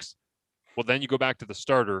 picks, well, then you go back to the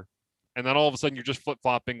starter, and then all of a sudden you're just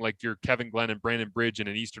flip-flopping like you're Kevin Glenn and Brandon Bridge in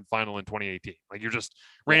an Eastern Final in 2018. Like you're just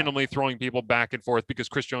randomly throwing people back and forth because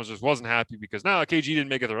Chris Jones just wasn't happy because KG didn't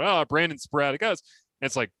make it through. Brandon's sporadic guys. And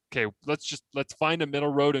it's like, okay, let's find a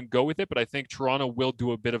middle road and go with it. But I think Toronto will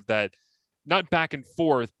do a bit of that, not back and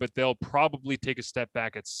forth, but they'll probably take a step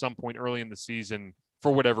back at some point early in the season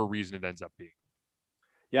for whatever reason it ends up being.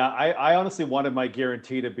 Yeah, I honestly wanted my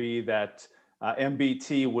guarantee to be that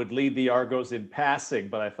MBT would lead the Argos in passing,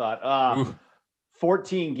 but I thought,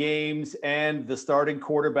 14 games and the starting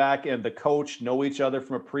quarterback and the coach know each other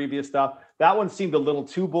from a previous stuff. That one seemed a little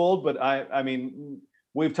too bold, but I mean,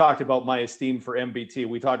 we've talked about my esteem for MBT.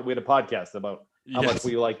 We had a podcast about how much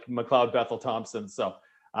we like McLeod Bethel Thompson. So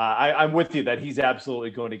I'm with you that he's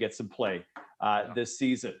absolutely going to get some play this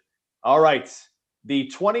season. All right. the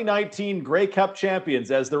 2019 Grey Cup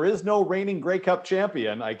champions, as there is no reigning Grey Cup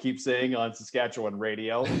champion, I keep saying on Saskatchewan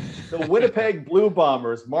radio, the Winnipeg Blue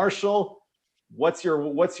Bombers. Marshall, what's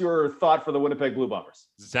your thought for the Winnipeg Blue Bombers?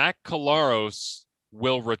 Zach Collaros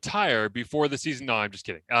will retire before the season. No, I'm just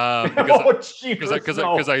kidding.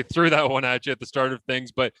 Because I threw that one at you at the start of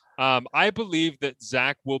things. But I believe that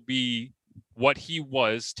Zach will be what he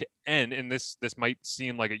was to end. And this might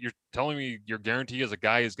seem like you're telling me your guarantee as a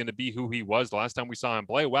guy is going to be who he was the last time we saw him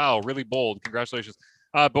play. Wow, really bold. Congratulations.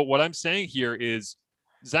 But what I'm saying here is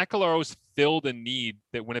Zach Collaros filled a need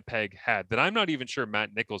that Winnipeg had that I'm not even sure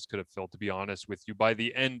Matt Nichols could have filled, to be honest with you, by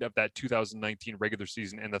the end of that 2019 regular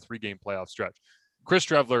season and the 3-game playoff stretch. Chris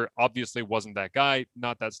Streveler obviously wasn't that guy,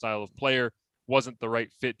 not that style of player, wasn't the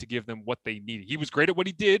right fit to give them what they needed. He was great at what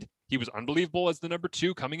he did. He was unbelievable as the number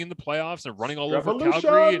 2 coming in the playoffs and running all over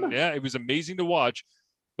Calgary. And yeah, it was amazing to watch.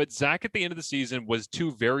 But Zach at the end of the season was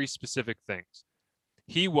 2 very specific things.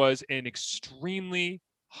 He was an extremely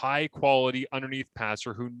high quality underneath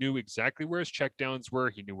passer who knew exactly where his checkdowns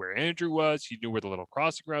were. He knew where Andrew was. He knew where the little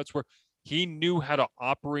crossing routes were. He knew how to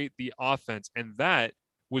operate the offense. And that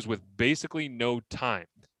was with basically no time.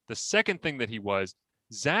 The second thing that he was,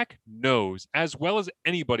 Zach knows as well as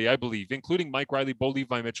anybody, I believe, including Mike Riley, Bo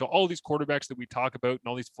Levi Mitchell, all these quarterbacks that we talk about and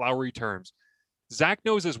all these flowery terms. Zach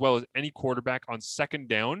knows as well as any quarterback on second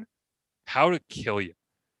down how to kill you.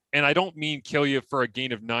 And I don't mean kill you for a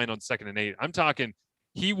gain of 9 on 2nd and 8. I'm talking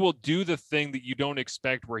he will do the thing that you don't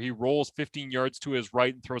expect where he rolls 15 yards to his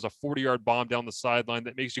right and throws a 40-yard bomb down the sideline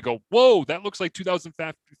that makes you go, whoa, that looks like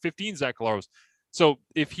 2015 Zach Collaros. So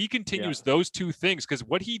if he continues those 2 things, because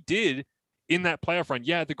what he did in that playoff run,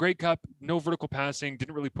 the Grey Cup, no vertical passing,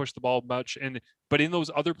 didn't really push the ball much. But in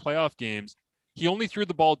those other playoff games, he only threw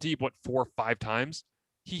the ball deep, 4 or 5 times.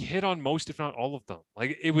 He hit on most, if not all of them.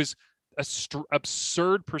 Like it was a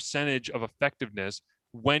absurd percentage of effectiveness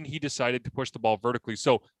when he decided to push the ball vertically.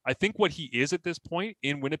 So I think what he is at this point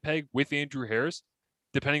in Winnipeg with Andrew Harris,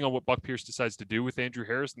 depending on what Buck Pierce decides to do with Andrew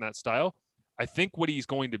Harris in that style, I think what he's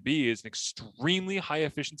going to be is an extremely high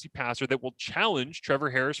efficiency passer that will challenge Trevor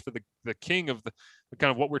Harris for the king of the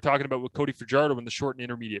kind of what we're talking about with Cody Fajardo in the short and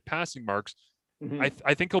intermediate passing marks. Mm-hmm.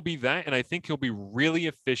 I think he'll be that, and I think he'll be really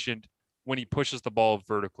efficient when he pushes the ball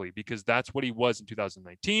vertically, because that's what he was in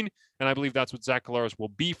 2019, and I believe that's what Zach Collaros will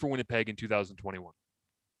be for Winnipeg in 2021.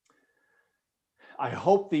 I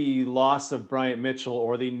hope the loss of Bryant Mitchell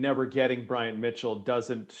or the never getting Bryant Mitchell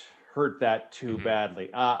doesn't hurt that too badly.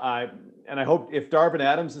 I hope if Darvin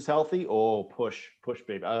Adams is healthy, push,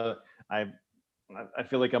 baby. I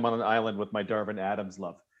feel like I'm on an island with my Darvin Adams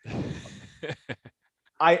love.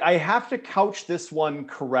 I have to couch this one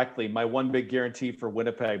correctly, my one big guarantee for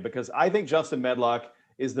Winnipeg, because I think Justin Medlock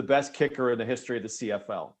is the best kicker in the history of the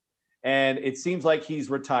CFL. And it seems like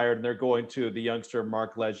he's retired and they're going to the youngster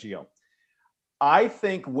Mark Leggio. I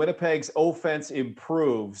think Winnipeg's offense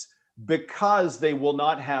improves because they will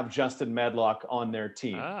not have Justin Medlock on their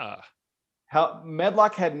team.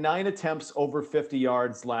 Medlock had 9 attempts over 50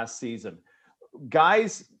 yards last season.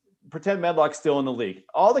 Guys, pretend Medlock's still in the league.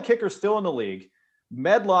 All the kickers still in the league.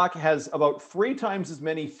 Medlock has about 3 times as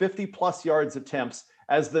many 50-plus yards attempts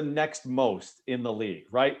as the next most in the league,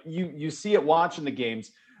 right? You see it watching the games.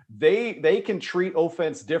 They can treat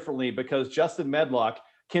offense differently because Justin Medlock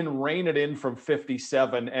can rein it in from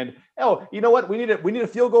 57. And, you know what? We need a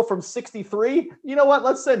field goal from 63. You know what?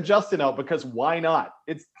 Let's send Justin out because why not?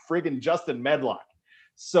 It's friggin' Justin Medlock.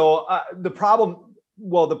 So the problem,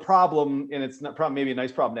 and it's not probably maybe a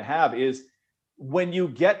nice problem to have, is when you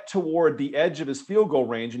get toward the edge of his field goal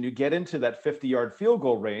range and you get into that 50-yard field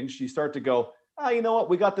goal range, you start to go, you know what?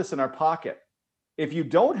 We got this in our pocket. If you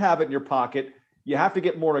don't have it in your pocket, you have to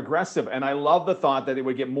get more aggressive. And I love the thought that it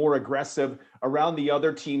would get more aggressive around the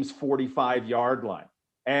other team's 45-yard line.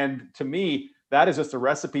 And to me, that is just a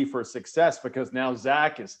recipe for success, because now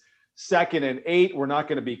Zach is 2nd and 8. We're not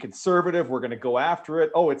going to be conservative. We're going to go after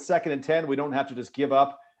it. It's 2nd and 10. We don't have to just give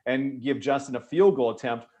up and give Justin a field goal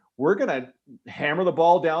attempt. We're going to hammer the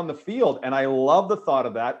ball down the field. And I love the thought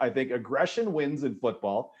of that. I think aggression wins in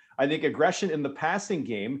football. I think aggression in the passing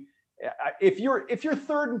game. If you're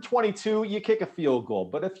 3rd and 22, you kick a field goal.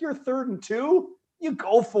 But if you're 3rd and 2, you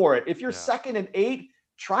go for it. If you're 2nd and 8,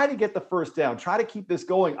 try to get the first down. Try to keep this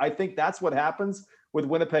going. I think that's what happens with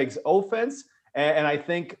Winnipeg's offense. And I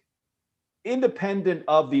think independent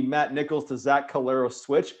of the Matt Nichols to Zach Collaros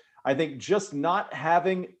switch, I think just not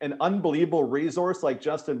having an unbelievable resource like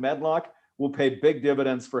Justin Medlock will pay big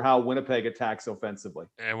dividends for how Winnipeg attacks offensively.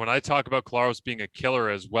 And when I talk about Collaros being a killer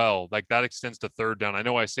as well, like that extends to 3rd down. I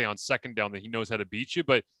know I say on 2nd down that he knows how to beat you,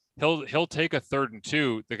 but he'll take a 3rd and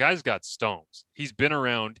 2. The guy's got stones. He's been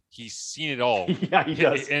around. He's seen it all. Yeah, he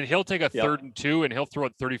does. And he'll take a 3rd and 2 and he'll throw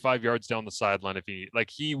it 35 yards down the sideline if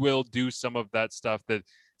he will do some of that stuff that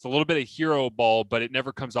it's a little bit of hero ball, but it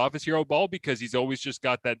never comes off as hero ball because he's always just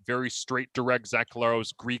got that very straight, direct Zach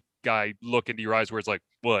Collaros Greek guy look into your eyes where it's like,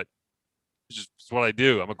 what? It's what I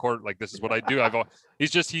do. I'm a quarter. Like, this is what I do.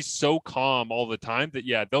 He's so calm all the time that,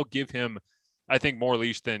 yeah, they'll give him, I think, more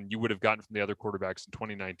leash than you would have gotten from the other quarterbacks in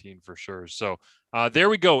 2019 for sure. So there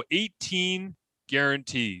we go. 18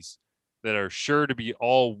 guarantees that are sure to be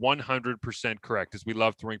all 100% correct, as we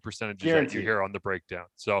love throwing percentages at you here on the breakdown.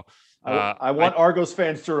 So I want Argos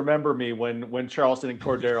fans to remember me when Charleston and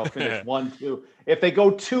Cordero finish 1-2. If they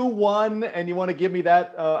go 2-1 and you want to give me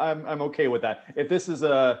that, I'm okay with that. If this is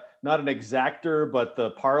not an exactor, but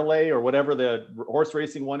the parlay or whatever the horse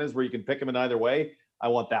racing one is where you can pick them in either way, I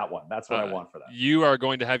want that one. That's what I want for that. You are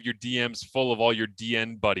going to have your DMs full of all your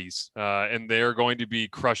DN buddies, and they're going to be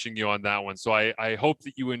crushing you on that one. So I hope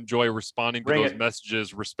that you enjoy responding to those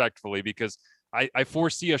messages respectfully, because I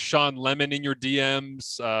foresee a Sean Lemon in your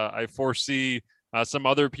DMs. I foresee some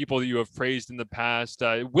other people that you have praised in the past.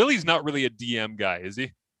 Willie's not really a DM guy, is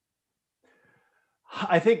he?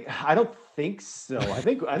 I don't think so. I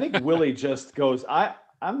think Willie just goes,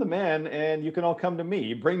 I'm the man, and you can all come to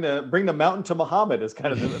me. Bring the mountain to Muhammad is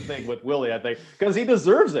kind of the thing with Willie, I think, because he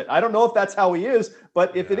deserves it. I don't know if that's how he is,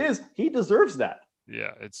 but if it is, he deserves that.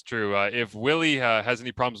 Yeah, it's true. If Willie has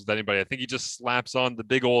any problems with anybody, I think he just slaps on the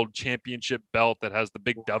big old championship belt that has the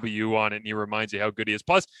big W on it, and he reminds you how good he is.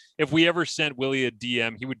 Plus, if we ever sent Willie a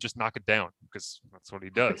DM, he would just knock it down because that's what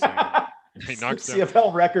he does. He knocks CFL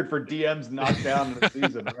down. record for DMs knocked down in the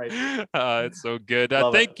season, right? It's so good.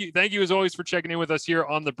 Thank you as always for checking in with us here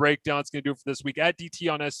on the breakdown. It's going to do it for this week. At DT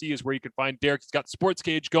on SC is where you can find Derek. He's got Sports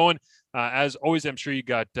Cage going. As always, I'm sure you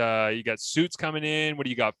got suits coming in. What do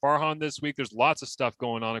you got, Farhan, this week? There's lots of stuff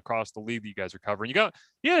going on across the league that you guys are covering.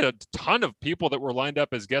 You had a ton of people that were lined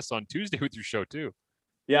up as guests on Tuesday with your show too.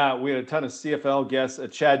 Yeah, we had a ton of CFL guests.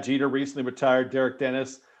 Chad Jeter recently retired. Derek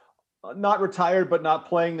Dennis. Not retired, but not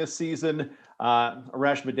playing this season.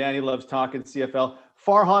 Arash Madani loves talking CFL.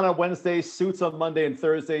 Farhan on Wednesdays, Suits on Monday and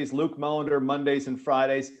Thursdays, Luke Molinder Mondays and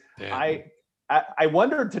Fridays. Damn. I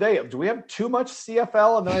wondered today, do we have too much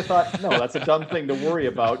CFL? And then I thought, no, that's a dumb thing to worry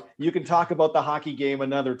about. You can talk about the hockey game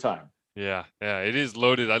another time. Yeah, it is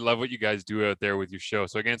loaded. I love what you guys do out there with your show.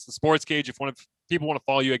 So against the Sports Cage, if people want to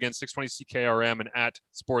follow you again, 620 CKRM and at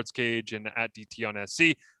Sports Cage and at DT on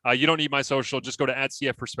SC. You don't need my social. Just go to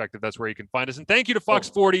 @CF Perspective. That's where you can find us. And thank you to Fox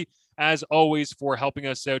 40, as always, for helping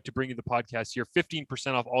us out to bring you the podcast here.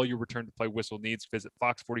 15% off all your return to play whistle needs. Visit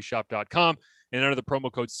fox40shop.com and enter the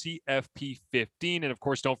promo code CFP15. And of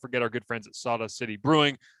course, don't forget our good friends at Sawdust City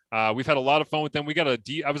Brewing. We've had a lot of fun with them.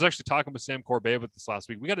 I was actually talking with Sam Corbet about this last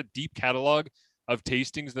week. We got a deep catalog of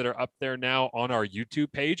tastings that are up there now on our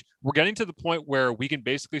YouTube page. We're getting to the point where we can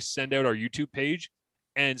basically send out our YouTube page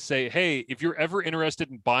and say, hey, if you're ever interested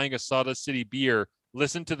in buying a Sawdust City beer,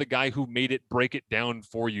 listen to the guy who made it break it down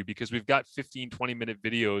for you, because we've got 15-20-minute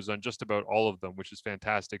videos on just about all of them, which is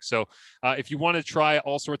fantastic. So if you want to try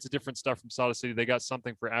all sorts of different stuff from Sawdust City, they got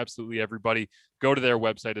something for absolutely everybody. Go to their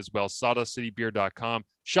website as well, sawdustcitybeer.com.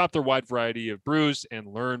 Shop their wide variety of brews and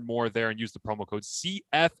learn more there, and use the promo code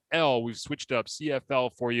CFL. We've switched up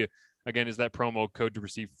CFL for you. Again, is that promo code to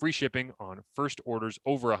receive free shipping on first orders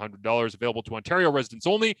over $100. Available to Ontario residents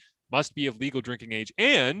only. Must be of legal drinking age.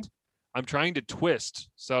 And I'm trying to twist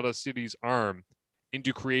Sawdust City's arm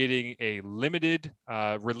into creating a limited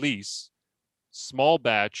release, small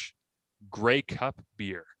batch Grey Cup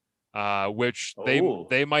beer, which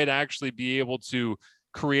they might actually be able to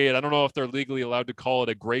create. I don't know if they're legally allowed to call it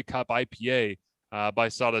a Grey Cup IPA by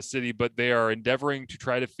Sawdust City, but they are endeavoring to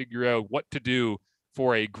try to figure out what to do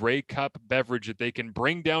for a Grey Cup beverage that they can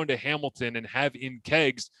bring down to Hamilton and have in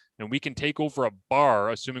kegs, and we can take over a bar,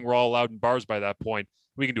 assuming we're all allowed in bars by that point.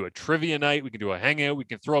 We can do a trivia night. We can do a hangout. We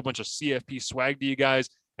can throw a bunch of CFP swag to you guys,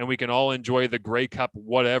 and we can all enjoy the Grey Cup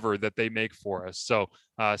whatever that they make for us. So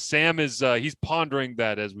Sam is he's pondering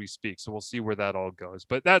that as we speak. So we'll see where that all goes.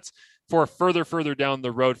 But that's for further down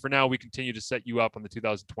the road. For now, we continue to set you up on the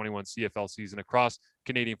 2021 CFL season across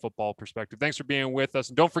Canadian football perspective. Thanks for being with us.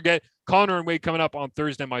 And don't forget, Connor and Wade coming up on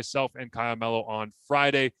Thursday, myself and Kyle Mello on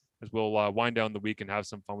Friday, as we'll wind down the week and have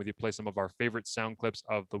some fun with you, play some of our favorite sound clips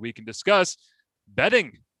of the week, and discuss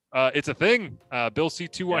betting. It's a thing. Bill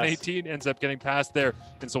C2118 ends up getting past there,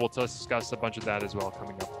 and so we'll discuss a bunch of that as well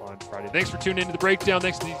coming up on Friday. Thanks for tuning into the breakdown.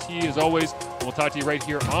 Thanks to DT as always, and we'll talk to you right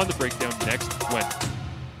here on the breakdown next Wednesday.